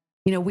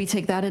 you know, we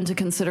take that into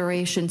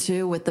consideration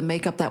too with the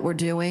makeup that we're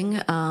doing,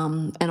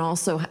 and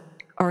also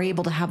are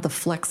able to have the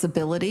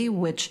flexibility,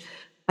 which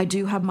I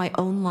do have my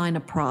own line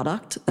of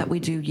product that we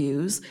do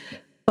use,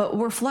 but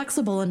we're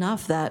flexible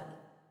enough that,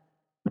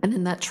 and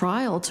in that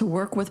trial, to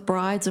work with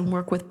brides and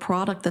work with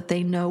product that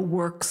they know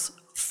works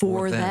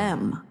for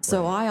them.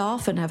 So I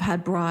often have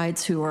had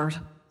brides who are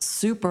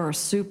super,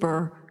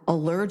 super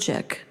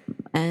allergic,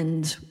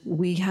 and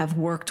we have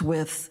worked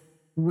with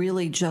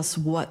really just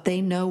what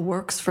they know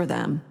works for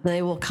them.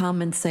 They will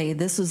come and say,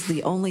 this is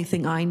the only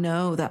thing I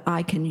know that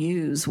I can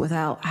use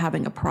without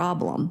having a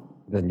problem.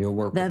 Then you'll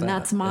work with that. Then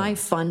that's my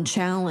fun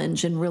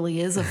challenge, and really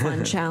is a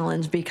fun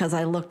challenge, because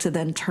I look to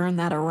then turn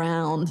that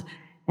around.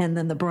 And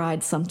then the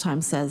bride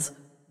sometimes says,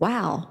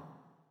 wow,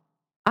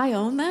 I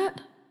own that?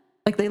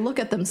 Like, they look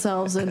at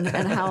themselves and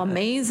how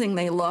amazing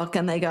they look,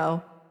 and they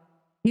go,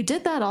 you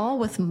did that all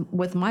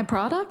with my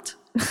product?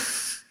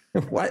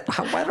 What?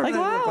 Why don't Like,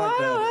 I look like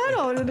that? I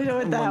don't do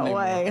it that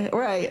way.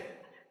 Right.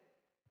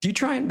 Do you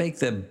try and make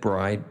the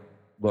bride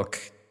look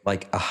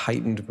like a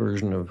heightened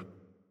version of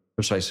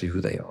precisely who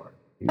they are?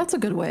 That's a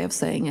good way of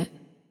saying it.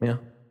 Yeah.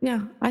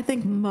 Yeah, I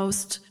think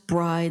most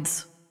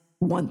brides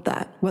want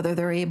that, whether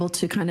they're able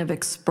to kind of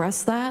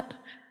express that.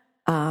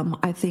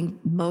 I think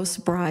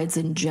most brides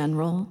in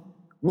general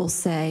will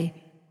say,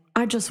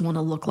 I just want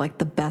to look like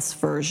the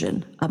best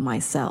version of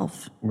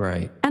myself.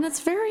 Right. And it's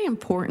very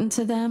important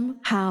to them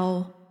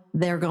how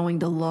they're going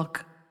to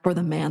look for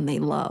the man they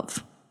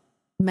love.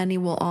 Many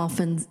will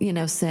often, you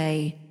know,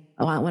 say,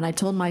 when I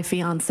told my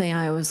fiance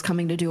I was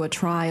coming to do a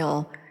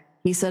trial,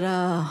 he said,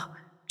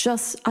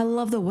 I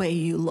love the way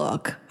you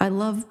look. I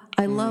love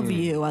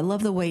you. I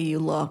love the way you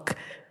look.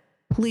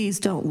 Please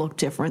don't look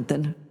different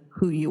than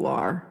who you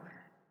are.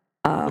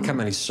 Look how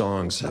many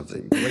songs have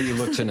the way you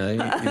look tonight.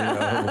 You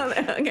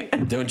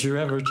know, don't you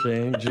ever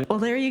change it. Well,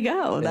 there you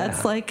go.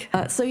 That's like,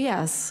 so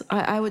yes,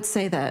 I would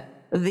say that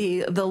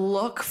the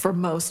look for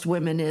most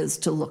women is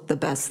to look the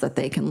best that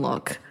they can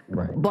look,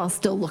 right, while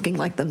still looking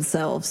like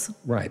themselves.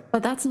 Right.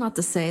 But that's not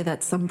to say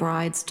that some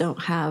brides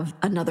don't have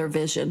another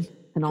vision,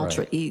 an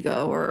alter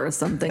ego or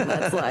something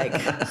that's like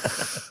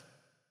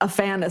a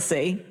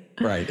fantasy.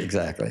 Right,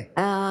 exactly.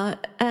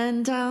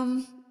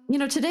 You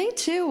know, today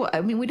too,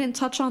 I mean, we didn't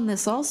touch on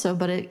this also,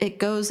 but it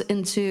goes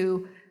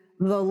into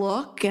the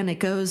look, and it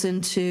goes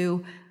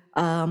into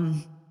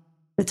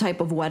the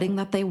type of wedding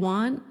that they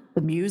want, the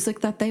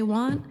music that they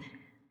want.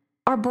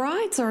 Our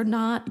brides are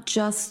not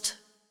just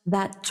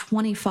that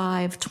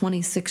 25,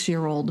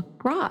 26-year-old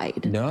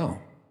bride. No.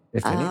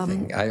 If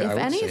anything, I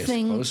would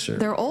say it's closer.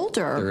 They're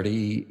older.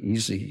 30,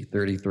 easy,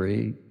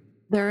 33.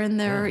 They're in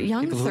their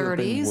young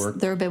 30s.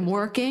 They've been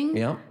working.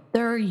 Yeah.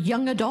 They're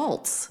young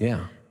adults.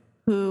 Yeah.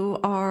 Who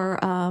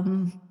are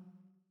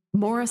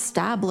more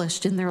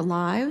established in their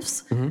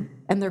lives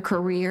and their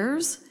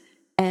careers,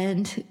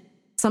 and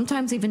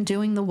sometimes even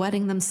doing the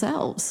wedding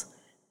themselves.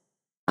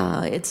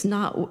 It's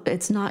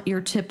not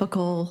your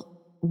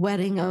typical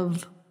wedding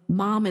of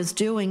mom is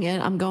doing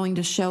it, I'm going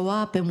to show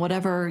up, and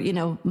whatever, you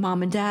know,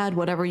 mom and dad,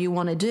 whatever you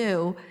want to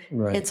do.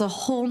 Right. It's a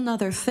whole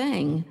nother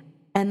thing.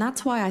 And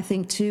that's why I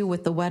think too,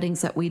 with the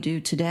weddings that we do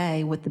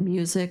today, with the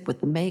music, with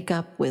the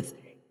makeup,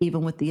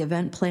 even with the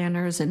event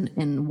planners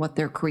and what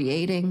they're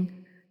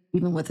creating,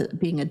 even with it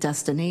being a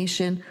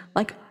destination,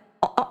 like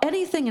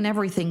anything and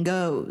everything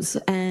goes.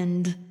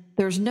 And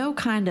there's no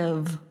kind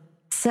of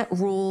set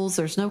rules.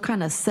 There's no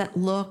kind of set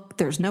look.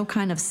 There's no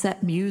kind of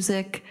set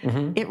music.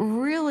 Mm-hmm. It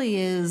really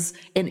is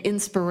an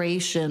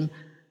inspiration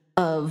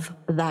of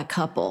that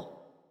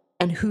couple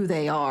and who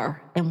they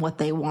are and what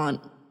they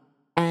want.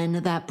 And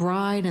that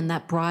bride and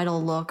that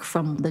bridal look,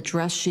 from the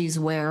dress she's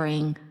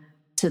wearing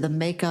to the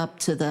makeup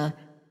to the,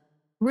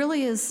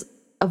 really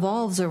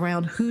evolves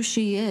around who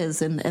she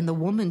is and the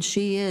woman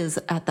she is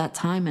at that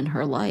time in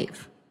her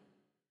life.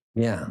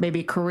 Yeah.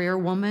 Maybe a career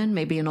woman,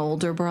 maybe an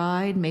older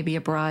bride, maybe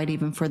a bride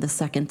even for the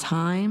second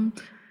time,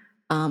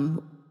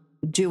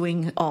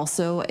 doing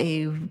also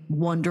a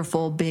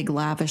wonderful, big,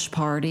 lavish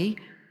party,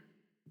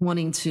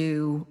 wanting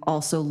to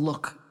also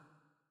look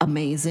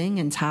amazing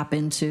and tap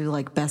into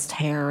like best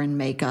hair and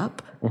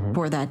makeup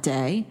for that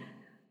day.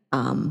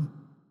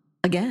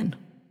 Again.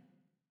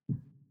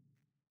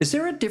 Is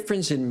there a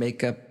difference in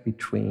makeup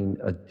between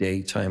a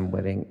daytime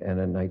wedding and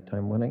a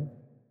nighttime wedding?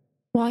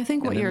 Well, I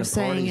think what you're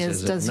saying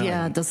is does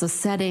the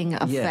setting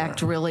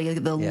affect really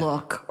the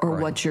look or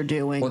what you're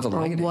doing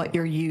or what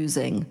you're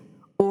using?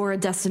 Or a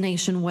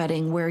destination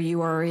wedding where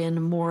you are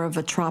in more of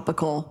a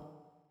tropical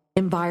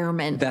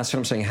environment. That's what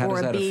I'm saying. How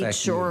does that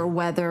affect you? Or a beach or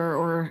weather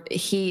or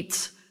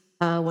heat.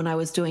 when I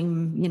was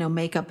doing,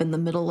 makeup in the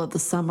middle of the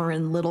summer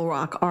in Little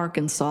Rock,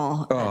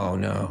 Arkansas. Oh,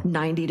 no.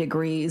 90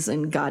 degrees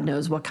and God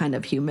knows what kind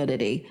of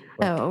humidity.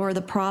 Or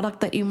the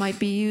product that you might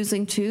be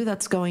using too,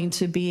 that's going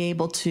to be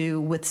able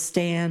to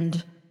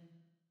withstand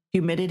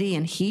humidity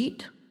and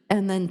heat,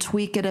 and then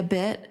tweak it a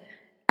bit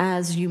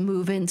as you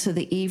move into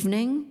the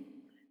evening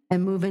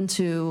and move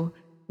into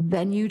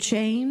venue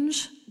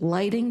change,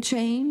 lighting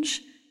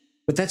change.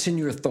 But that's in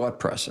your thought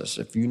process.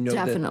 If you know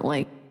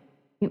Definitely.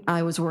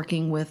 I was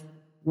working with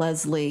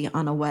Leslie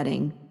on a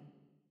wedding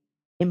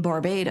in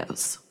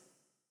Barbados.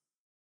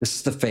 This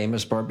is the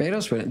famous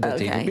Barbados wedding. The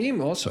David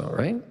Beam also,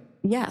 right?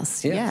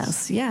 Yes.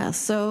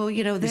 So,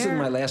 these are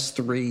my last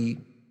 3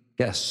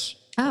 guests.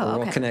 Oh,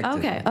 We're all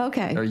connected.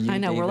 Okay. You, I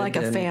know. We're like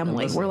David, a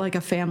family. and We're like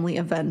a family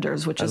of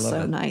vendors, which is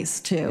so nice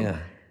too. Yeah.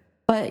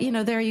 But,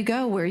 there you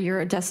go, where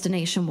you're a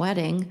destination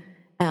wedding,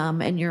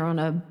 and you're on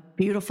a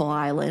beautiful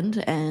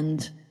island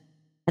and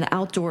an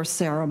outdoor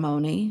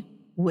ceremony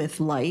with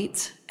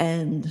light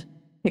and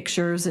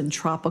pictures and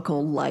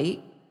tropical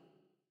light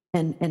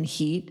and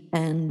heat,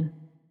 and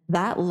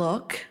that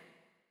look,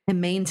 and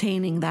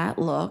maintaining that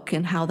look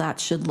and how that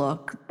should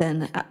look,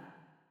 then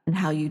and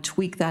how you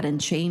tweak that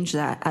and change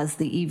that as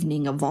the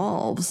evening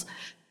evolves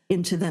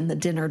into then the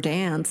dinner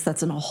dance.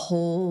 That's in a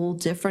whole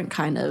different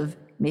kind of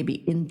maybe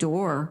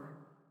indoor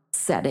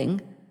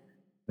setting.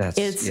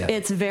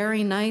 It's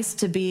very nice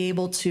to be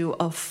able to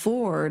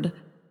afford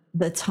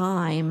the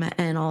time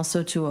and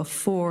also to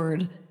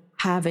afford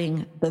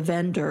having the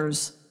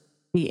vendors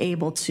be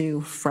able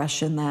to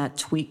freshen that,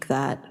 tweak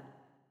that,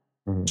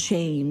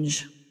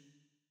 change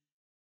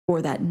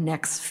for that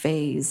next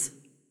phase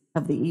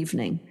of the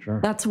evening.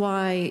 Sure. That's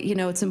why,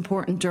 it's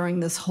important during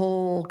this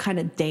whole kind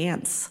of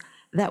dance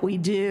that we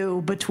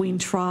do between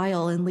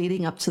trial and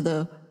leading up to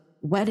the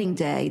wedding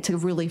day to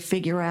really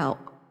figure out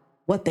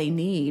what they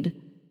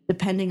need,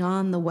 depending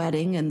on the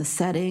wedding and the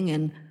setting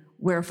and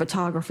where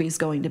photography is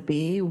going to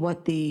be,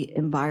 what the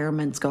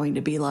environment's going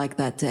to be like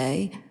that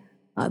day,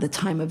 the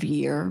time of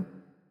year,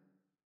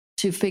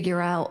 to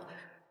figure out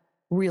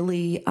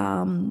really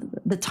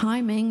the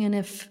timing and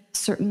if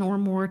certain or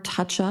more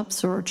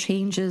touch-ups or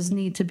changes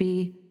need to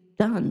be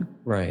done.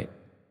 Right.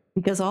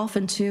 Because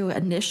often too,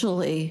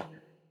 initially,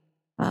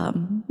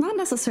 not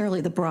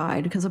necessarily the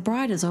bride, because the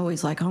bride is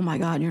always like, oh my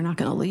God, you're not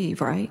going to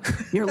leave, right?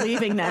 You're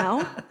leaving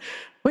now?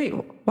 Wait,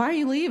 why are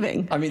you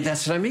leaving? I mean,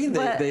 that's what I mean.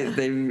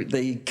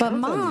 They but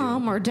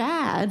mom or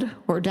dad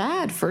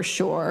for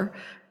sure,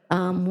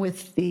 often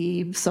with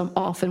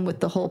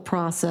the whole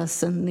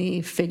process and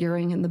the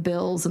figuring and the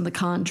bills and the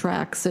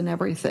contracts and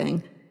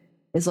everything,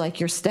 is like,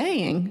 you're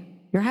staying.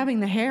 You're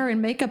having the hair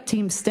and makeup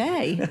team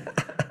stay.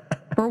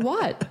 For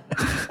what?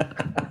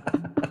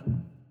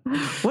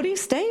 What do you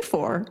stay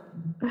for?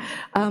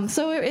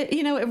 So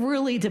it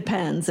really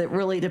depends. It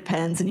really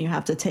depends, and you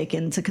have to take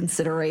into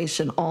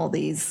consideration all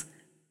these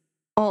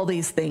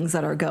things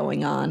that are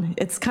going on.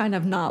 It's kind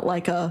of not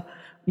like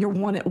you're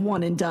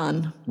one and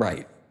done.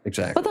 Right.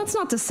 Exactly. But that's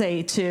not to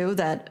say too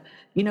that,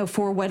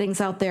 for weddings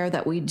out there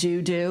that we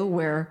do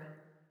where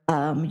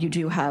you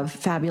do have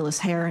fabulous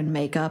hair and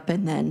makeup,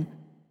 and then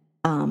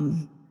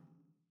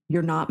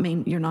you're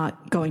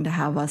not going to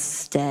have us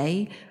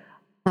stay.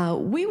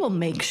 We will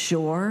make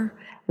sure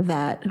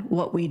that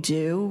what we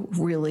do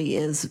really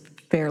is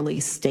fairly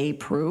stay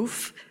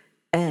proof,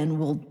 and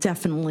we'll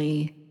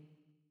definitely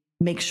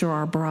make sure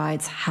our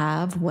brides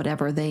have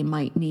whatever they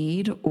might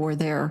need, or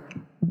their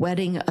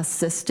wedding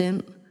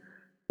assistant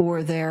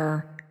or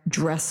their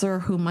dresser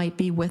who might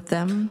be with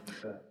them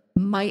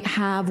might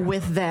have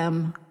with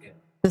them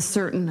the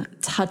certain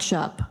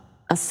touch-up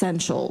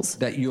essentials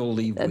that you'll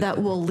leave with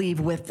that will leave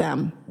with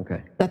them.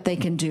 Okay. That they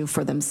can do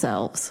for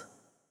themselves.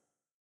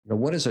 Now,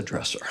 what is a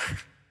dresser?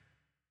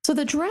 So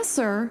the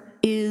dresser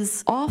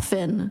is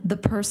often the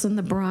person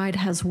the bride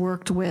has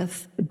worked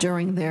with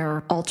during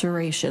their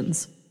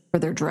alterations for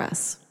their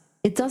dress.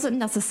 It doesn't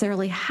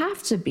necessarily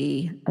have to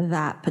be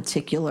that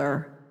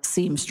particular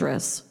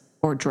seamstress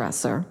or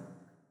dresser.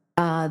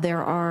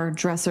 There are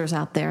dressers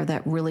out there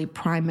that really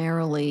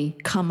primarily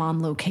come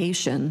on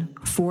location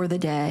for the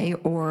day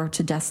or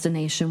to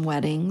destination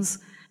weddings,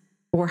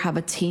 or have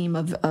a team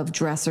of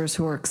dressers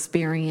who are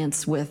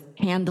experienced with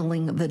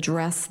handling the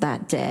dress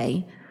that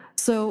day.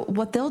 So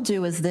what they'll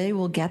do is they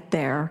will get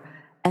there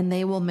and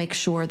they will make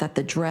sure that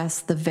the dress,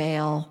 the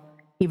veil,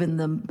 even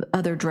the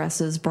other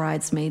dresses,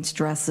 bridesmaids'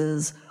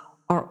 dresses,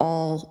 are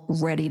all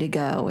ready to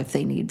go. If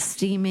they need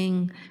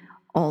steaming,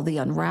 all the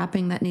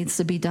unwrapping that needs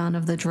to be done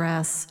of the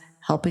dress,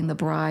 helping the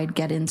bride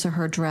get into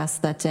her dress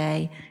that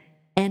day,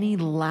 any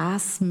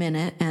last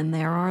minute, and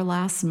there are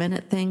last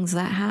minute things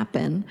that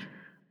happen,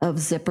 of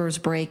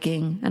zippers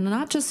breaking, and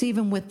not just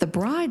even with the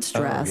bride's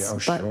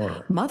dress,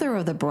 but mother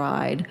of the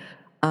bride,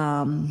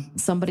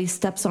 somebody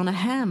steps on a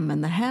hem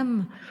and the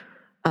hem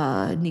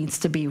needs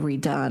to be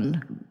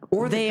redone,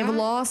 or they've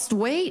lost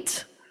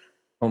weight.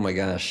 Oh my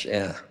gosh,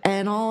 yeah.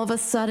 And all of a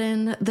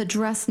sudden the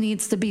dress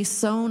needs to be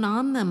sewn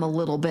on them a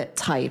little bit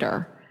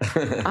tighter.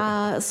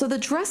 So the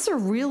dresser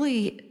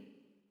really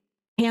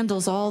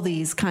handles all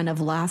these kind of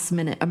last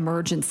minute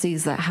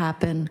emergencies that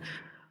happen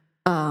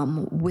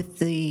with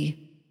the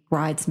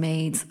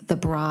bridesmaids, the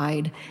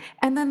bride.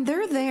 And then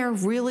they're there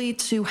really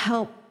to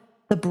help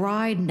the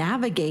bride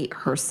navigate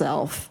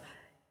herself,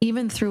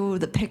 even through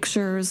the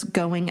pictures,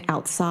 going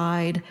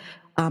outside,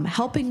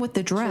 helping with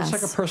the dress.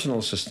 It's like a personal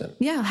assistant.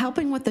 Yeah,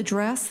 helping with the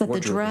dress, that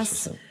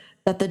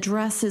the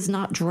dress is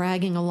not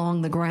dragging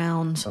along the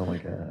ground. Oh my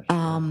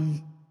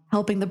gosh.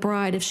 Helping the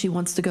bride if she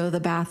wants to go to the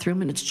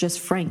bathroom, and it's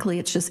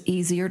just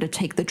easier to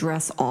take the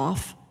dress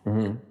off,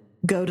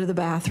 go to the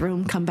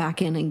bathroom, come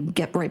back in, and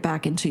get right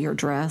back into your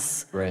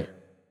dress. Right.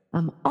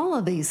 All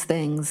of these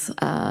things,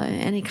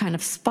 any kind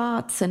of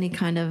spots,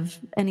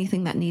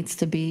 anything that needs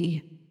to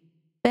be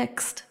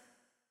fixed.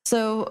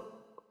 So,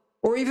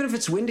 or even if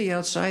it's windy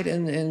outside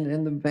and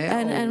the veil.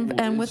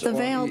 And with the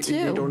veil too.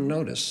 You don't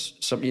notice.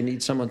 You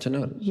need someone to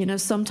notice. You know,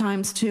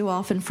 sometimes too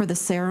often for the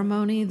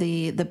ceremony,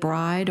 the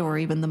bride or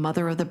even the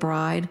mother of the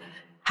bride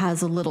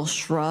has a little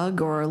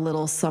shrug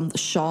or some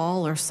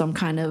shawl or some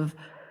kind of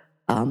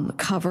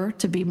cover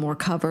to be more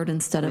covered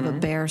instead of a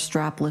bare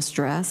strapless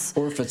dress.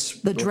 Or if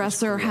it's the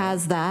dresser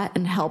has that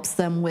and helps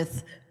them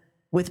with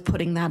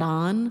putting that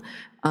on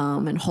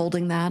and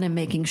holding that and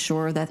making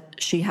sure that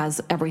she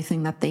has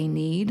everything that they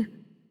need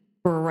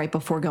for right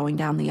before going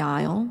down the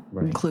aisle,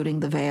 including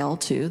the veil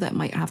too that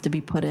might have to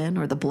be put in,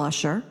 or the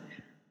blusher.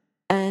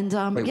 And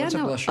what's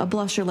a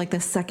blusher like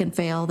the second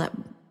veil that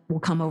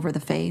will come over the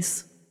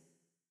face,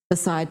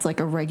 besides like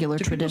a regular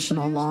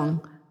traditional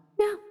long.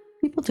 Yeah,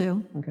 people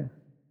do. Okay.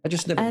 I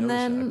just never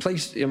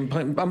noticed that.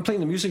 I'm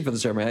playing the music for the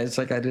ceremony. It's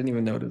like I didn't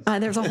even notice.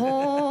 There's a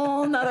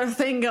whole nother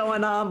thing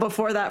going on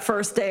before that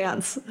first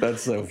dance.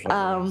 That's so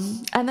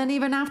funny. And then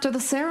even after the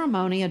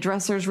ceremony, a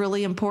dresser is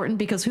really important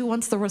because who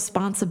wants the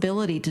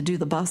responsibility to do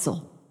the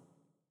bustle?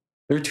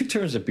 There are two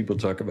terms that people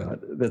talk about.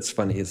 That's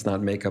funny. It's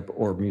not makeup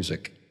or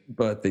music,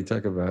 but they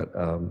talk about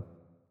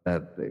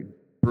that the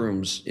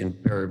grooms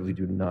invariably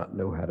do not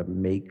know how to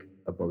make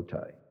a bow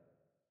tie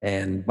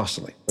and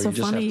bustling. So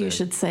funny you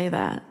should say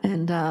that.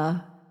 And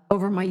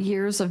over my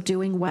years of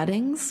doing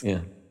weddings,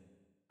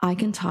 I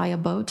can tie a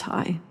bow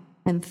tie.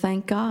 And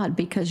thank God,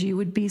 because you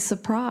would be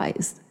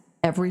surprised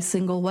every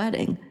single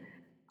wedding.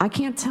 I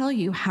can't tell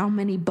you how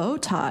many bow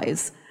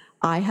ties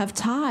I have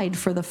tied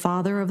for the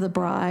father of the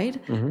bride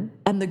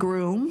and the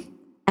groom.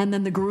 And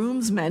then the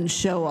groomsmen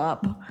show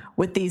up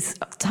with these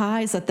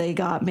ties that they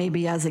got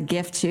maybe as a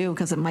gift too,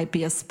 because it might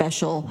be a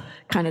special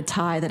kind of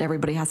tie that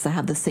everybody has to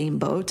have the same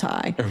bow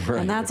tie. Right,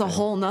 and that's a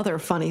whole nother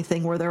funny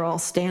thing where they're all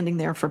standing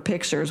there for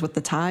pictures with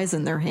the ties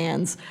in their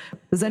hands.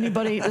 Does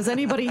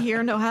anybody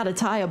here know how to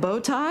tie a bow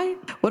tie?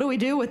 What do we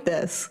do with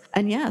this?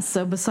 And yes,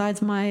 so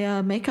besides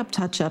my makeup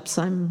touch-ups,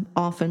 I'm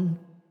often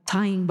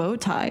tying bow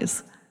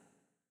ties.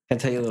 Can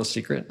I tell you a little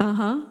secret?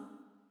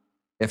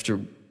 After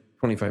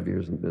 25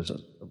 years in the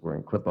business of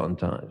wearing clip-on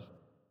ties,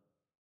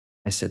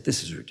 I said,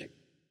 this is ridiculous.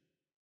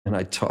 And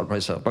I taught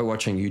myself by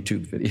watching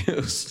YouTube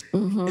videos.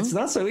 It's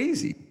not so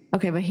easy.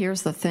 Okay, but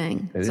here's the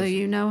thing. So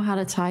you know how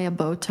to tie a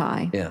bow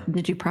tie. Yeah.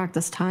 Did you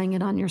practice tying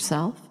it on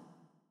yourself?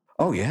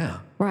 Oh, yeah.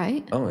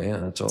 Right? Oh, yeah,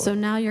 that's all. So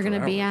now you're going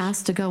to be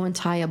asked to go and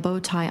tie a bow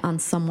tie on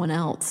someone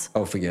else.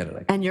 Oh, forget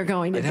it. And you're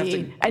going to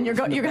be, and you're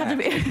going to have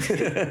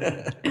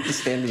to be.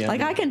 Stand behind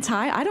like I can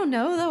tie. I don't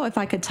know though if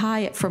I could tie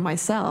it for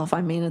myself.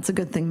 I mean, it's a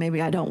good thing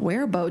maybe I don't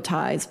wear bow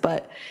ties,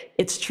 but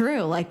it's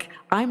true. Like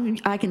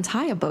I can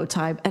tie a bow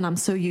tie, and I'm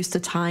so used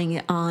to tying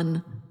it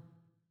on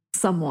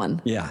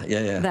someone.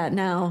 Yeah. That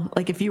now,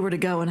 like if you were to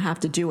go and have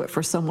to do it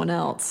for someone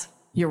else,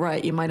 you're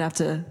right. You might have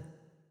to.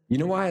 You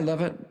know why I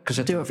love it? Because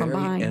at the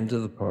very end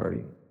of the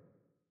party,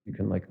 you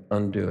can like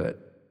undo it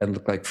and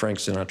look like Frank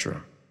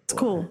Sinatra. It's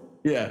cool.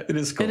 Yeah, it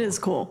is cool. It is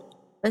cool.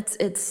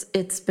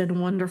 It's been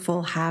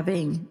wonderful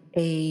having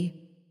a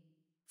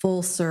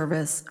full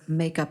service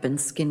makeup and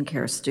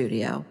skincare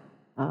studio,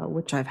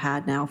 which I've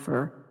had now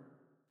for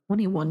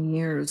 21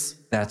 years.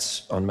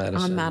 That's on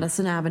Madison. On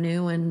Madison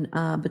Avenue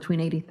and between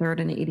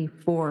 83rd and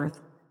 84th.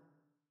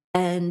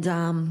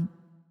 And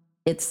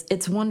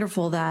it's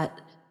wonderful that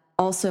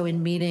also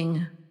in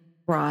meeting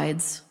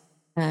brides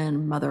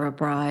and mother of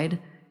bride,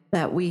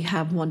 that we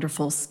have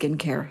wonderful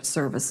skincare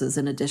services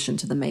in addition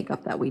to the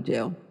makeup that we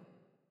do.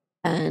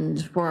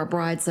 And for our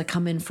brides that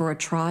come in for a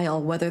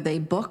trial, whether they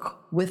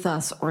book with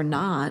us or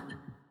not,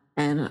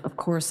 and of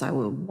course I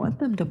would want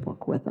them to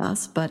book with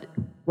us, but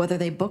whether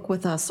they book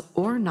with us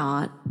or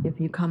not, if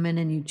you come in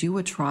and you do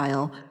a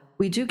trial,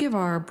 we do give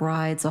our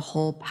brides a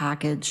whole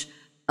package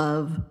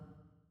of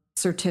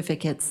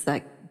certificates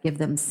that give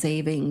them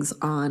savings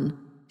on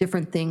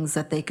different things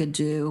that they could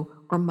do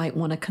or might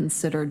want to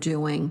consider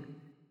doing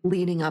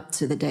leading up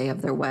to the day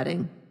of their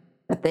wedding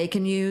that they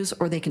can use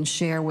or they can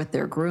share with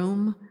their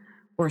groom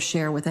or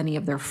share with any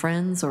of their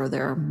friends or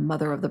their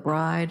mother of the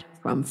bride,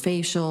 from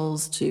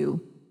facials to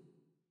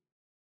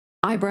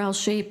eyebrow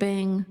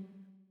shaping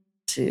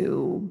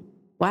to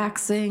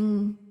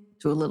waxing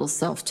to a little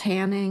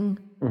self-tanning.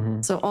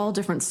 So all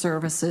different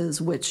services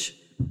which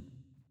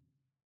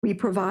we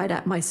provide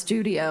at my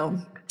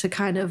studio to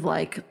kind of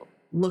like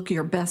look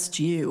your best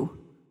you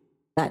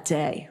that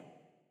day.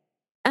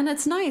 And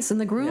it's nice. And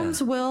the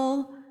grooms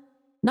will,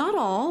 not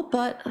all,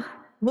 but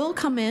will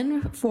come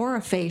in for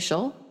a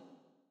facial.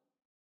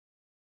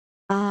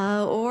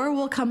 Or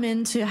will come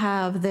in to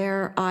have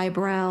their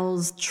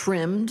eyebrows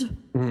trimmed,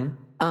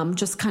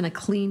 just kind of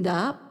cleaned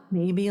up,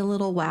 maybe a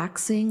little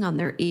waxing on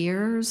their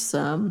ears,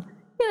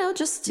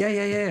 just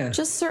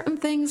just certain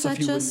things Stuff that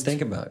you just wouldn't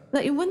think about.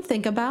 that you wouldn't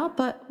think about,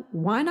 but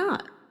why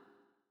not?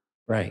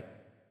 Right.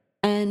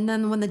 And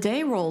then when the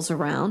day rolls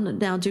around,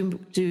 now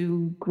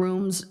do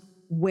grooms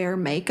wear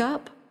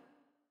makeup?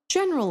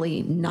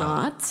 Generally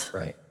not.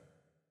 Right.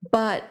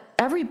 But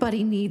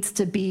everybody needs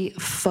to be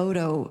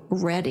photo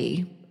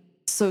ready.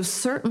 So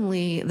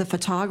certainly the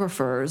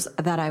photographers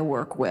that I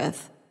work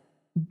with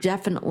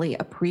definitely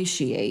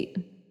appreciate,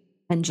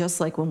 and just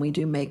like when we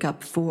do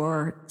makeup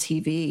for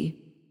TV,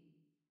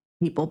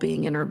 people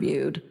being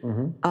interviewed,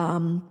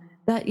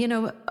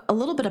 that, a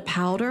little bit of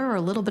powder or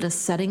a little bit of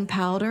setting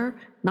powder,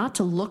 not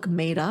to look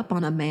made up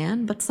on a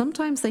man, but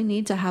sometimes they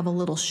need to have a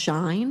little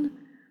shine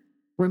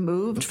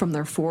removed from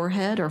their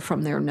forehead or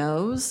from their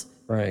nose,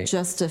 Right.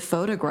 just to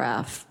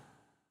photograph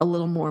a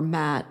little more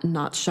matte,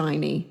 not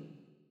shiny.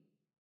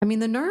 I mean,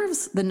 the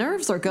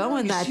nerves are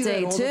going that see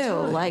day that all the too.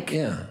 time. Like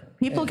Yeah.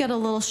 people get a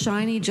little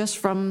shiny just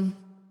from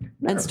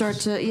and start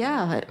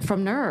to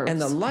from nerves. And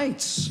the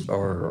lights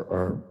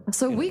are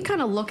So we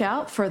kind of look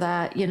out for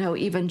that,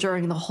 even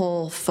during the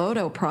whole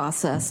photo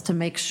process, to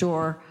make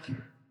sure,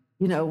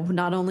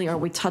 not only are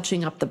we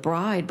touching up the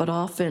bride, but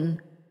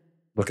often,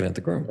 looking at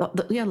the groom.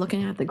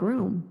 looking at the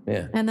groom.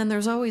 Yeah. And then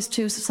there's always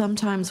too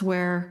sometimes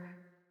where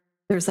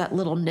there's that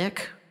little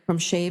nick from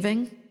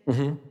shaving,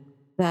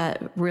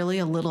 that really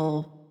a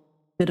little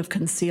bit of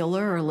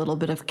concealer or a little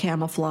bit of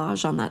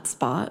camouflage on that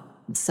spot,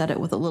 set it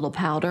with a little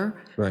powder,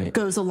 Right.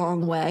 goes a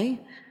long way.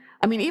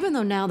 I mean, even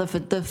though now the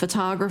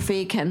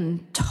photography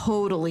can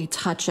totally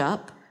touch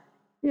up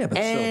Yeah, but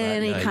still that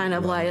any night, kind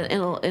of well, like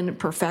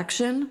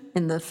imperfection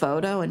in the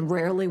photo, and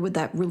rarely would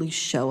that really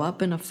show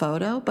up in a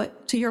photo.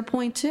 But to your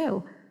point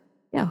too,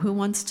 who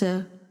wants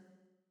to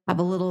have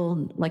a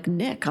little like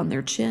nick on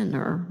their chin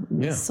or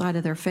the side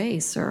of their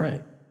face, or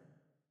Right.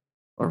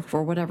 or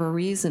for whatever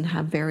reason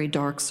have very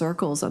dark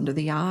circles under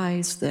the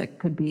eyes that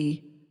could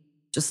be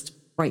just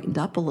brightened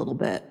up a little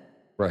bit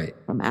Right.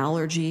 from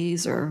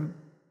allergies or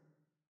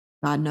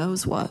God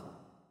knows what.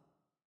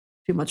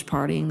 Too much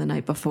partying the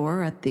night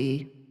before at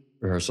the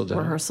Rehearsal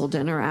dinner. rehearsal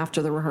dinner,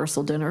 after the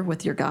rehearsal dinner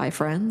with your guy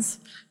friends.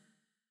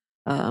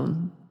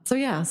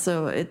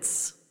 So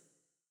it's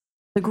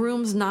the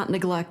groom's not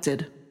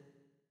neglected.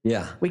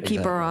 Yeah. We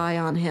keep our eye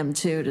on him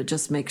too, to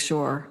just make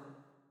sure.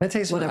 I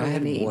tell you something, I whatever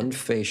had we need. one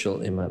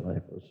facial in my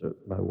life.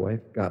 My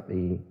wife got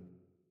me,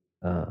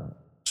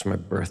 it's my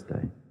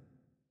birthday.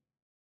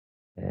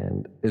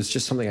 And it was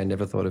just something I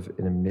never thought of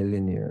in a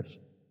million years.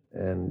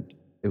 And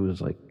it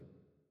was like,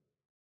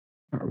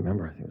 I don't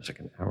remember, I think it was like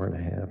an hour and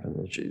a half. And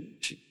then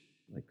she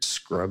like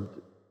scrubbed,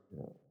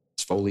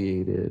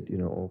 exfoliated,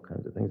 all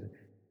kinds of things.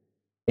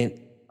 And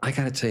I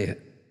got to tell you,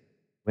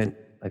 when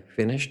I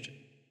finished,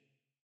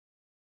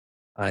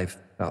 I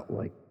felt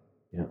like,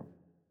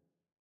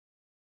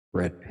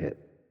 Brad Pitt.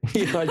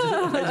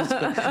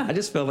 I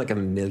just felt like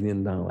 $1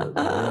 million.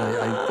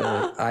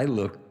 I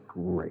look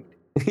great.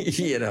 It's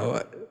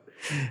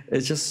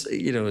just,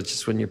 it's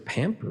just when you're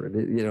pampered,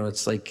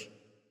 it's like,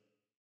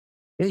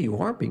 you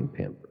are being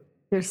pampered.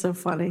 You're so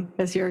funny,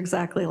 because you're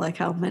exactly like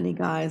how many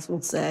guys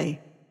will say,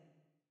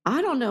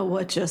 I don't know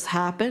what just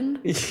happened.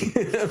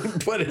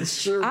 But it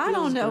sure I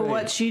don't feels know great.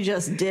 what she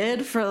just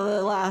did for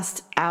the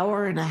last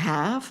hour and a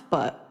half,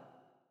 but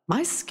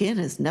my skin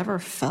has never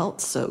felt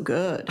so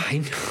good. I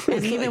know.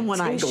 And even when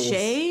I tingles.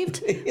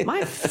 shaved,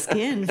 my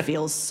skin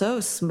feels so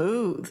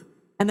smooth.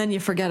 And then you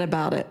forget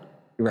about it.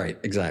 Right,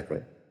 exactly.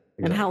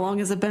 And how long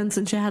has it been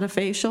since you had a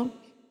facial?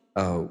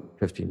 Oh,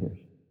 15 years.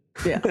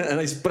 Yeah.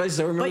 But I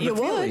still remember But you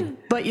the feeling. would.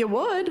 But you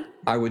would.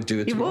 I would do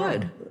it You tomorrow.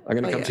 would. I'm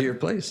going to But come to your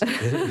place.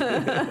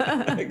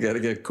 I got to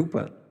get a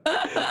coupon.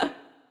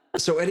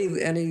 So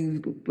any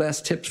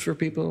last tips for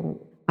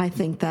people? I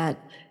think that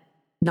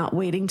not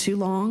waiting too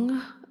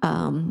long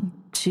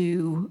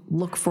to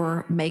look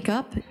for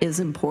makeup is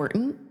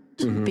important,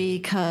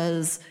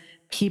 because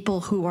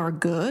people who are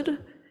good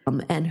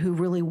and who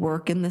really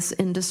work in this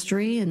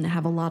industry and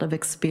have a lot of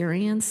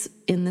experience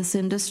in this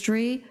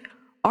industry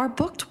are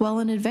booked well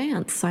in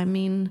advance. I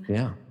mean,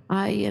 Yeah.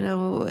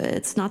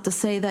 it's not to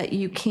say that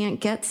you can't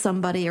get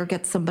somebody or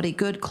get somebody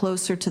good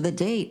closer to the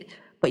date,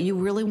 but you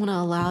really want to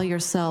allow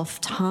yourself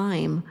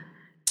time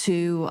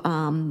to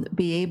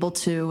be able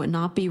to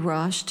not be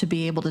rushed, to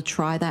be able to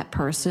try that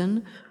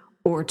person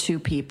or two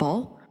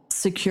people,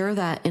 secure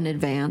that in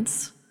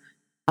advance.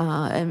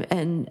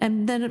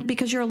 And then,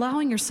 because you're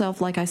allowing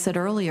yourself, like I said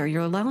earlier,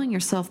 you're allowing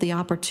yourself the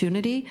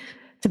opportunity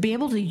to be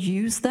able to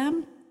use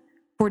them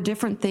for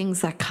different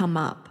things that come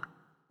up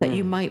that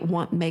you might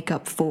want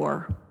makeup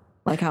for.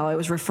 Like how I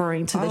was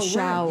referring to the right.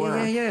 shower,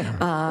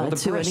 All the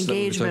to an breasts that we were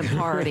engagement talking-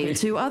 party,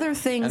 to other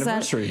things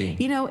that, Anniversary.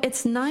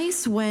 it's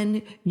nice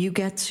when you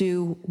get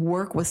to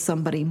work with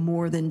somebody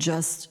more than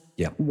just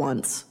Yep.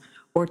 once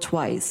or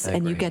twice,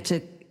 and you agree. get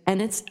to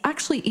And it's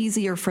actually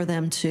easier for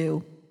them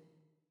too,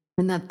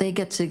 in that they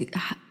get to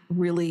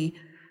really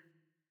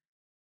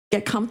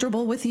get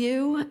comfortable with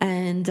you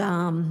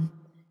and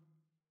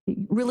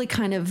really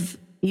kind of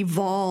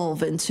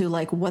evolve into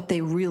like what they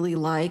really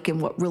like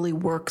and what really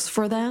works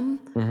for them.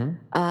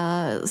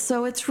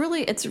 So it's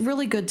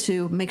really good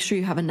to make sure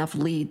you have enough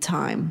lead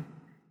time.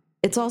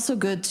 It's also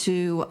good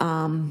to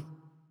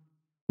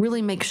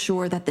really make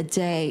sure that the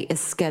day is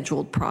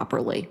scheduled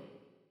properly,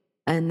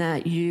 and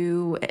that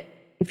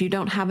if you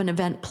don't have an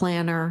event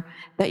planner,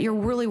 that you're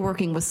really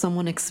working with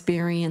someone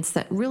experienced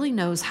that really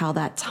knows how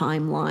that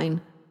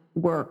timeline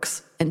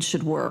works and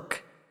should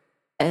work,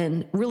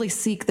 and really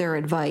seek their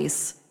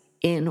advice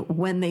in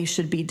when they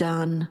should be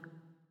done,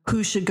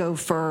 who should go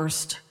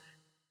first,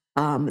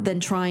 than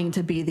trying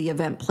to be the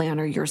event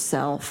planner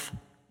yourself.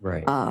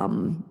 Right.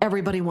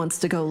 Everybody wants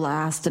to go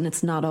last, and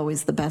it's not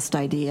always the best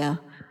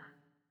idea.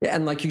 Yeah,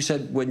 and like you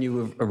said, when you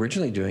were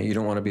originally doing it, you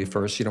don't want to be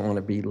first, you don't want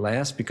to be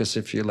last, because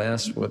if you're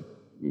last,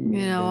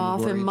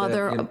 Often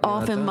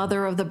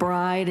mother of the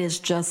bride is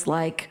just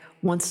like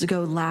wants to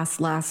go last.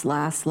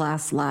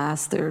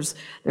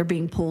 They're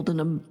being pulled in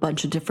a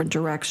bunch of different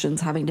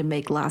directions, having to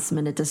make last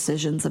minute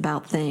decisions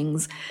about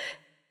things.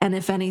 And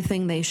if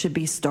anything, they should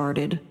be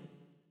started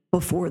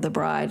before the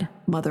bride,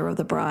 mother of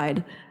the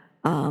bride,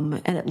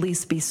 and at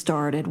least be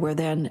started, where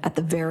then at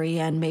the very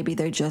end, maybe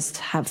they just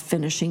have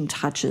finishing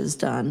touches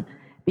done,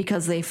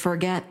 because they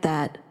forget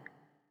that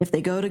if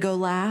they go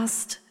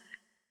last,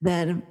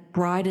 then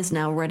bride is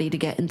now ready to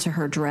get into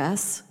her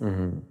dress.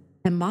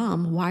 And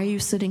mom, why are you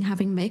sitting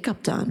having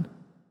makeup done?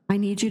 I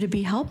need you to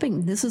be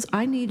helping.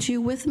 I need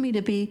you with me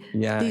to be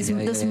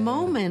this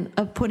moment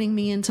of putting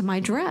me into my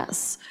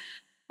dress.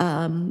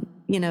 Mother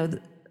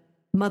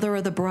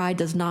of the bride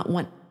does not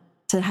want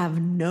to have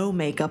no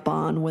makeup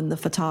on when the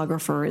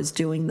photographer is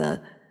doing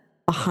the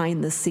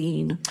behind the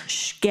scene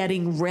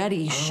getting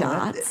ready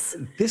shots.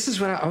 This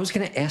is what I was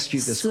going to ask you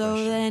this question.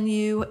 So then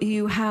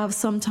you have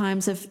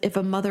sometimes if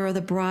a mother of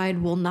the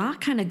bride will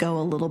not kind of go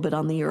a little bit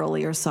on the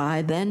earlier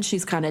side, then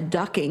she's kind of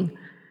ducking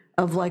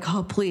of like,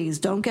 oh, please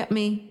don't get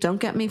me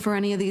for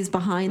any of these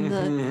behind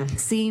the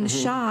scenes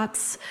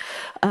shots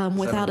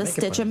without a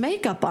stitch of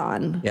makeup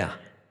on. Yeah.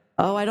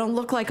 Oh, I don't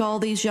look like all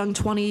these young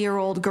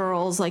 20-year-old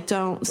girls. Like,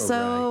 don't.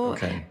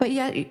 But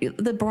yet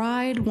the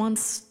bride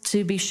wants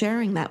to be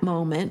sharing that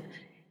moment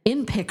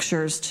in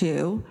pictures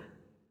too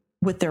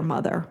with their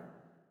mother.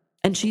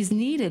 And she's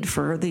needed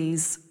for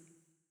these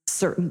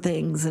certain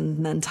things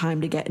and then time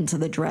to get into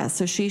the dress.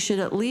 So she should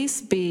at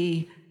least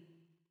be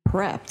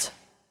prepped.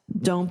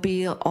 Don't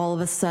be all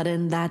of a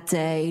sudden that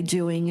day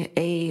doing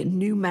a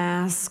new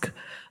mask,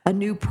 a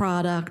new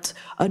product,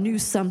 a new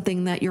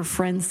something that your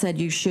friend said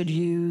you should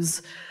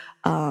use.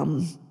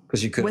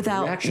 Because you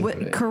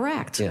couldn't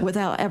correct,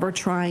 without ever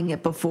trying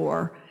it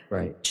before.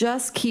 Right.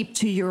 Just keep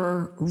to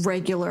your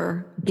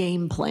regular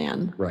game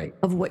plan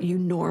of what you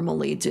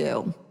normally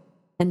do,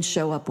 and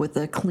show up with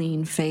a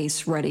clean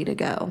face ready to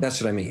go.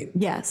 That's what I mean.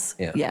 Yes.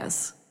 Yeah.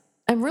 Yes.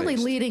 And really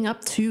leading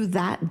up to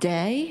that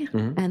day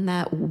and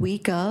that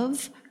week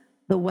of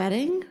the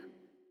wedding,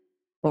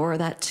 or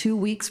that 2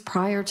 weeks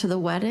prior to the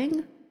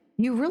wedding,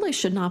 you really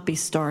should not be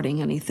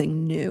starting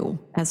anything new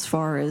as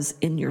far as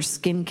in your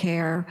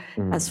skincare,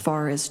 as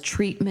far as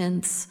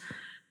treatments,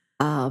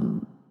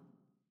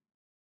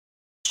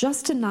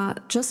 just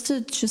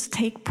to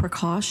take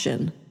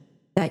precaution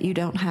that you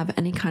don't have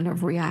any kind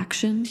of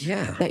reaction,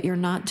 that you're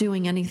not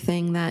doing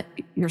anything that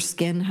your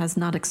skin has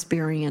not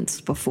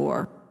experienced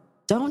before.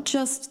 Don't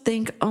just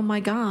think, oh my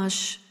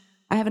gosh,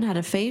 I haven't had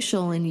a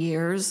facial in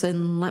years,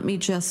 and let me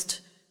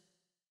just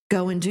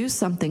go and do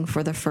something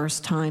for the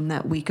first time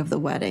that week of the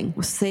wedding.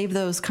 Save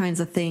those kinds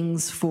of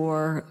things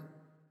for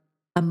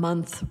a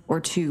month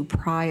or two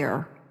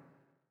prior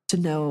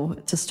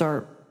to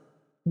start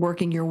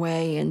working your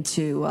way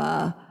into,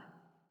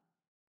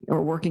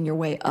 or working your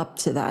way up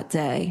to that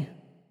day.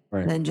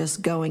 Right. Than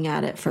just going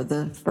at it for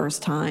the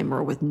first time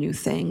or with new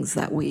things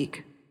that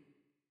week.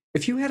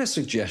 If you had a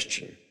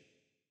suggestion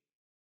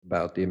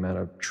about the amount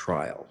of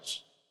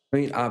trials, I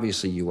mean,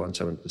 obviously you want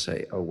someone to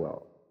say, oh,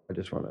 well, I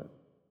just want to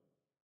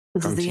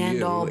This is the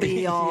end all,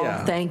 be all.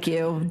 Thank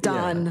you.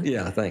 Done.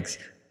 Yeah, thanks.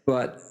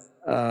 But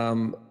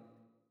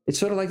it's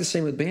sort of like the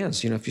same with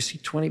bands. You know, if you see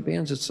 20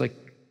 bands, it's like...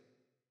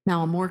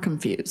 Now I'm more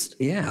confused.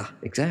 Yeah,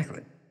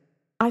 exactly.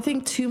 I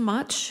think too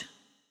much,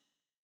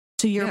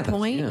 to your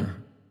point,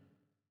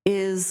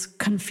 is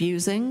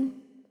confusing.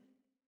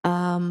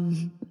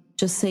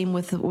 Just same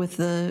with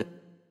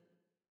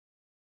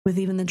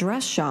even the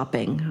dress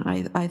shopping.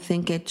 I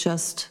think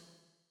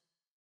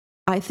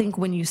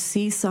when you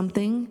see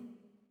something,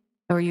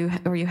 or you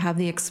have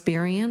the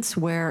experience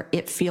where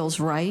it feels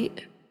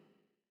right,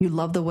 you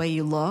love the way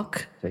you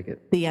look, take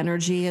it. The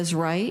energy is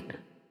right.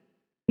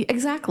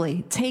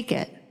 Exactly, take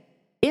it.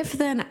 If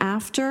then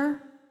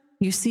after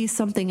you see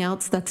something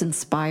else that's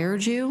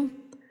inspired you,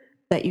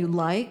 that you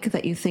like,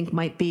 that you think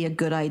might be a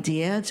good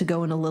idea to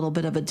go in a little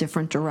bit of a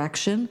different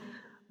direction,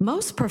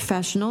 most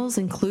professionals,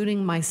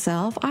 including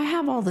myself, I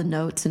have all the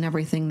notes and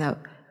everything that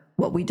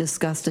what we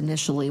discussed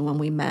initially when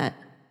we met.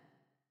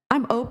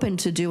 I'm open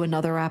to do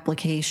another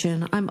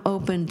application. I'm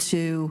open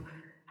to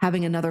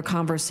having another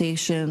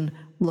conversation,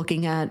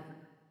 looking at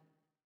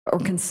or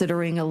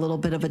considering a little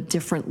bit of a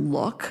different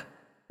look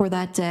for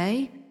that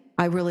day.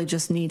 I really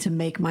just need to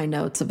make my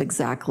notes of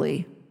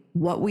exactly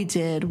what we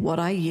did, what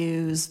I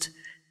used.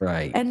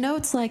 Right. And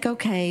notes like,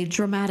 okay,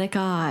 dramatic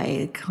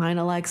eye, kind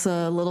of likes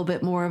a little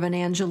bit more of an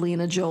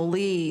Angelina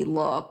Jolie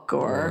look,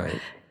 or,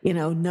 Right.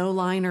 No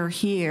liner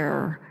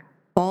here,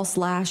 false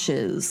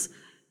lashes,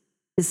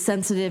 is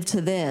sensitive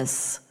to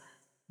this,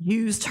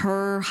 used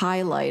her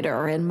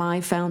highlighter and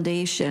my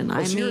foundation.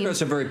 So your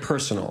notes are very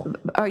personal.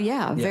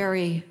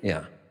 Very.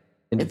 Yeah.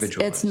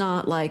 Individualized. It's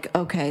not like,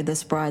 okay,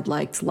 this bride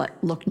liked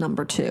look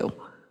number 2.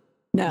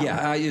 No.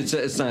 Yeah,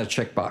 it's not a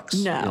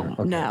checkbox.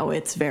 No,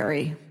 it's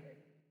very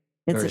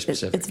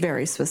specific. It's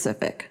very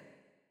specific.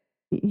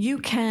 You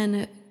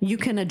can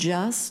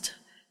adjust.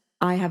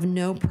 I have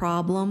no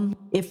problem,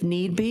 if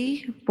need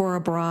be, for a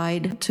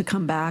bride to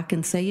come back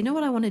and say, you know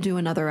what, I want to do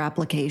another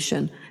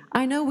application.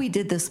 I know we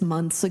did this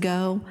months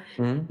ago.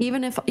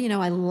 Even if,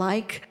 I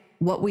like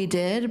what we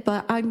did,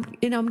 but I'm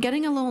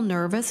getting a little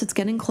nervous. It's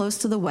getting close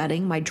to the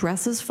wedding. My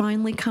dresses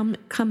finally come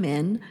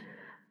in.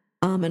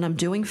 And I'm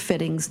doing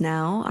fittings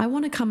now. I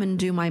want to come and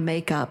do my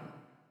makeup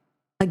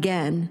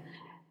again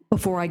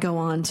before I go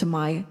on to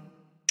my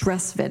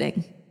dress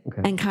fitting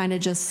and kind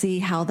of just see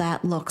how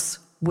that looks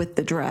with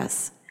the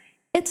dress.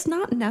 It's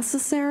not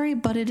necessary,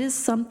 but it is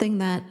something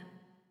that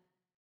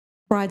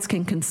brides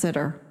can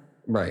consider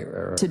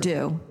to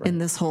do in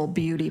this whole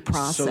beauty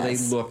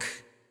process. So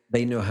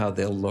they know how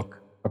they'll look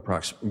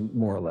approximately,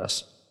 more or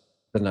less,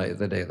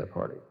 the day of the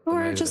party.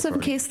 Or just in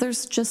case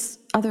there's just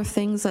other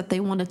things that they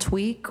want to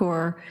tweak,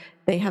 or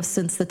they have,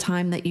 since the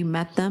time that you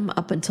met them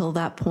up until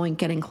that point,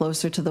 getting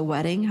closer to the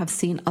wedding, have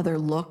seen other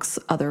looks,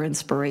 other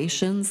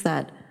inspirations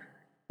that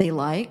they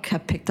like,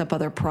 have picked up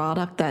other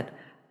product that,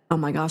 oh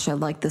my gosh, I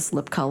like this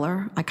lip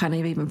color. I kind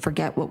of even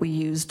forget what we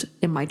used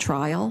in my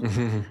trial.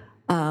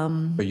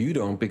 But you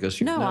don't, because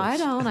you No, I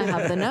don't. I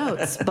have the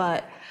notes.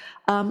 But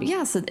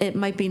yes, it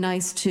might be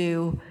nice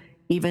to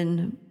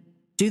even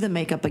do the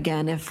makeup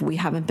again if we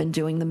haven't been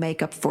doing the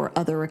makeup for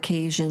other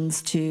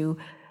occasions, to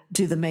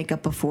do the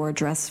makeup before a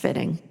dress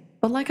fitting.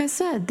 But like I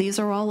said, these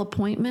are all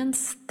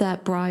appointments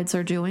that brides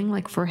are doing,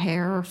 like for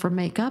hair or for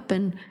makeup,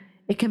 and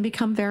it can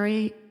become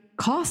very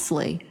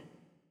costly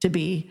to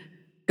be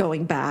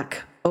going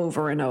back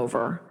over and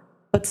over.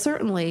 But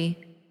certainly,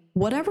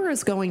 whatever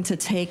is going to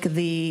take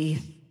the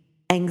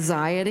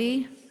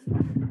anxiety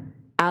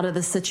out of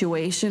the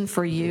situation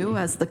for you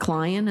as the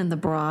client and the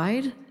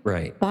bride,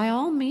 Right. by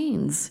all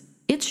means,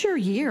 it's your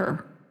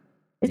year.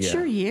 It's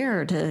your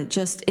year to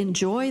just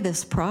enjoy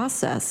this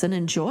process and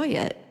enjoy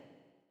it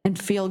and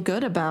feel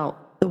good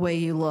about the way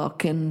you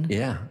look. And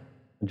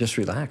just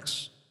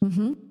relax.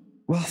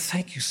 Well,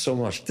 thank you so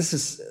much. This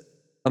is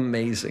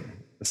amazing.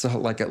 It's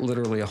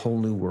literally a whole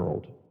new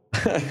world.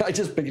 I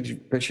just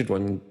pictured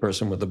one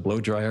person with a blow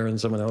dryer and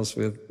someone else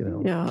with,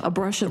 a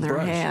brush in their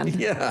hand.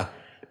 Yeah.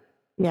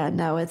 Yeah,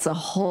 no, it's a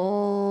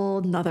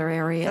whole nother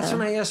area. That's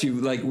when I ask you,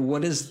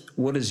 what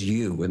is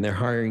you when they're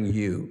hiring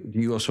you? Do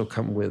you also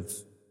come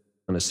with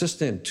an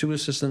assistant, 2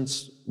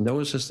 assistants, no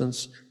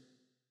assistants?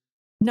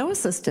 No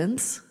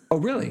assistants. Oh,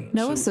 really?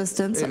 No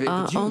assistants.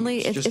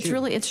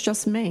 It's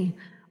just me.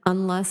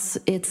 Unless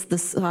it's the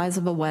size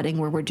of a wedding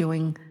where we're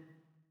doing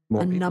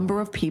number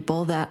of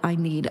people that I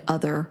need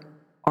other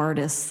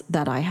artists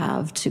that I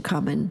have to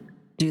come and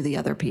do the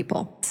other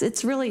people.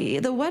 It's really,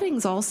 the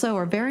weddings also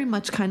are very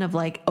much kind of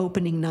like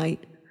opening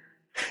night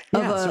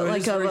of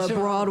a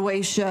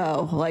Broadway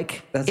show.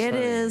 It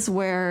is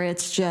where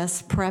it's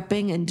just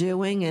prepping and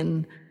doing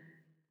and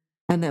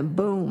then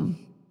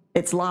boom,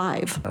 it's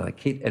live.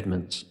 Kate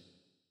Edmonds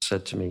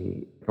said to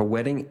me, a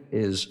wedding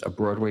is a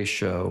Broadway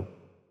show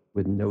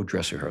with no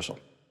dress rehearsal.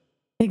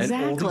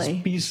 Exactly. And all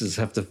these pieces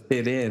have to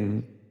fit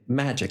in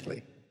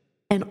magically.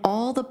 And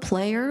all the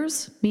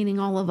players, meaning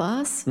all of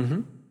us,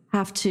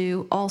 have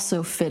to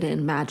also fit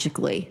in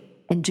magically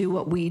and do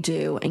what we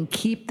do and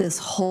keep this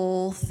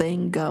whole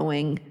thing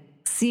going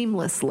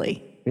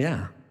seamlessly.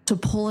 Yeah. To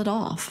pull it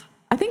off.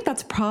 I think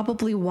that's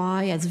probably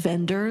why, as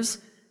vendors,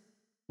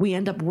 we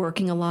end up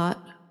working a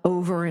lot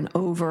over and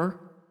over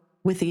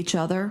with each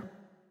other,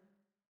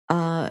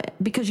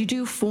 because you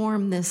do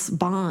form this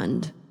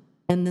bond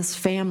and this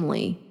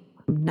family.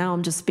 Now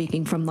I'm just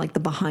speaking from the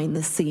behind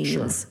the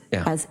scenes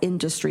as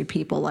industry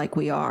people like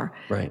we are.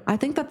 Right. I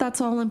think that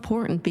that's all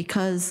important,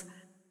 because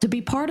to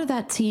be part of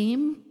that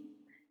team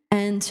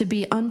and to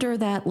be under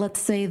that, let's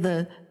say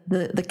the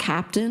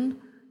captain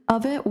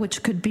of it,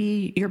 which could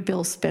be your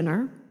bill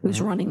spinner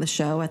who's running the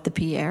show at the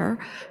Pierre,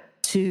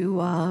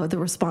 to the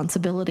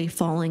responsibility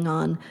falling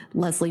on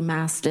Leslie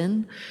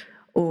Maston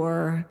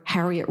or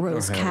Harriet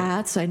Rose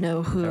Katz, I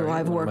know who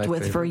I've worked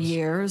with for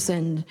years,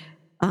 and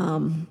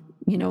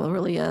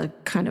really a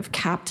kind of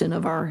captain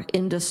of our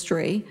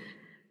industry.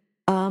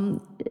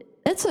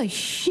 It's a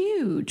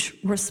huge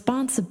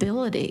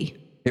responsibility.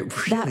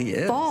 It really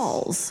that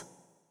falls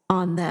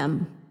on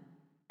them.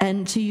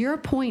 And to your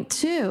point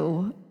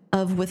too,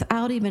 of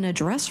without even a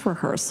dress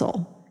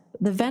rehearsal,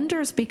 the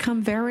vendors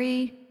become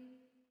very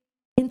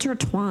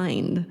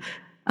intertwined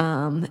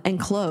and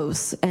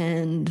close,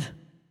 and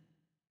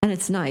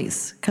it's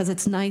nice, because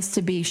it's nice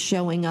to be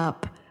showing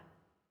up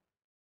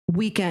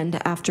weekend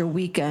after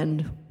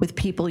weekend with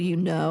people you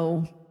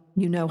know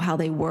how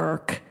they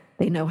work,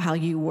 they know how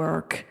you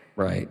work.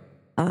 Right.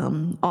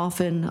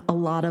 Often a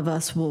lot of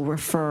us will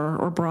refer,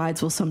 or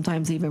brides will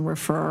sometimes even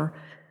refer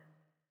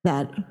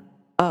that,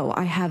 oh,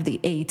 I have the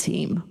A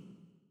team.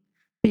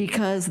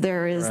 Because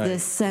there is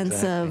this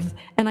sense of,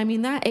 and I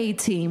mean that A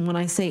team, when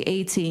I say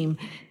A team,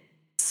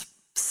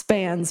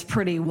 spans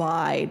pretty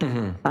wide.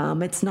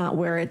 It's not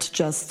where it's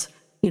just,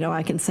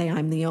 I can say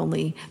I'm the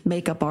only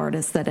makeup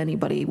artist that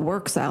anybody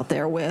works out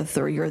there with,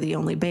 or you're the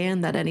only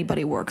band that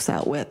anybody works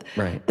out with.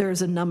 Right.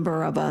 There's a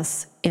number of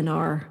us in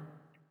our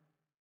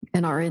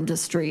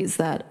industries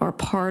that are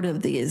part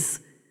of these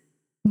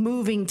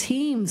moving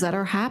teams that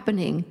are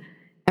happening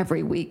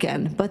every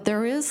weekend. But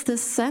there is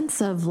this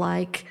sense of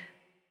like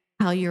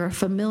how you're a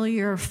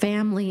familiar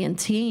family and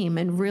team,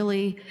 and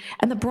really,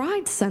 and the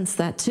bride sense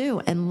that too.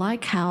 And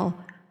like how,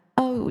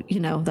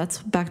 that's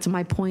back to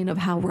my point of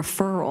how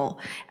referral,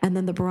 and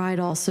then the bride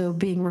also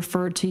being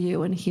referred to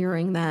you and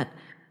hearing that,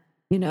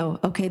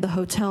 okay, the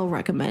hotel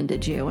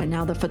recommended you, and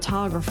now the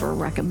photographer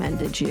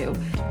recommended you,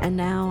 and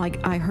now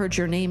I heard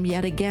your name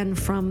yet again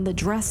from the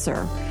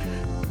dresser.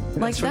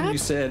 That's when you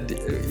said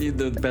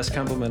the best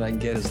compliment I can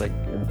get is like,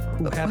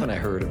 who haven't I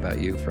heard about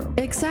you from?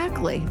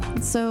 Exactly.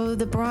 So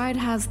the bride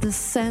has this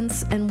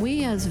sense, and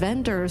we as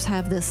vendors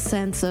have this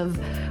sense of,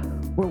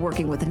 we're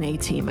working with an A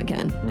team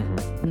again.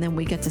 And then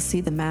we get to see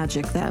the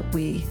magic that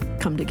we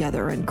come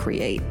together and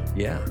create.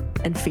 Yeah.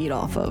 And feed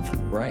off of.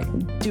 Right.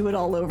 Do it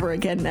all over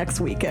again next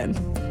weekend.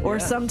 Or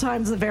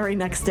sometimes the very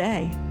next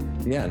day.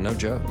 Yeah, no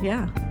joke.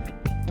 Yeah.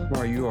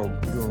 Maura, you're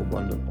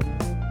wonderful.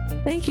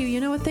 Thank you. You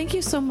know what? Thank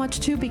you so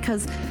much too,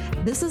 because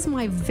this is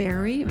my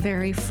very,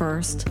 very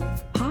first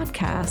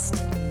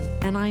podcast.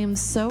 And I am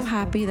so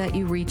happy that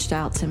you reached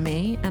out to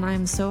me. And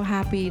I'm so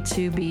happy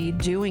to be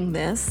doing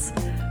this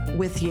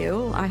with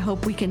you. I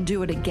hope we can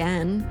do it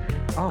again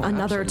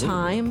another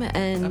time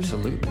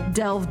and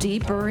delve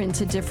deeper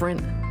into different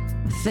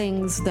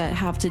things that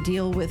have to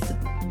deal with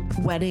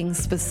wedding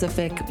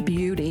specific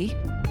beauty.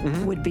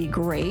 Would be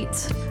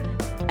great.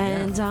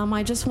 And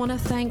I just want to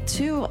thank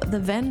too the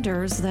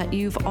vendors that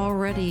you've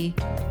already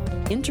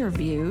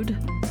interviewed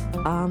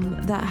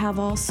that have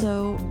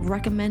also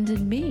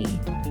recommended me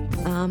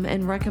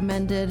and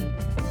recommended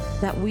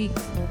that we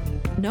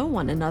know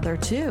one another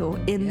too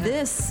in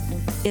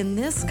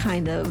this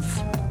kind of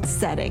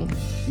setting.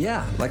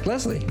 Yeah, like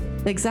Leslie.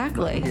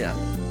 Exactly. Yeah.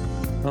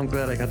 I'm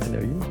glad I got to know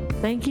you.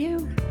 Thank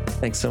you.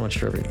 Thanks so much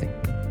for everything.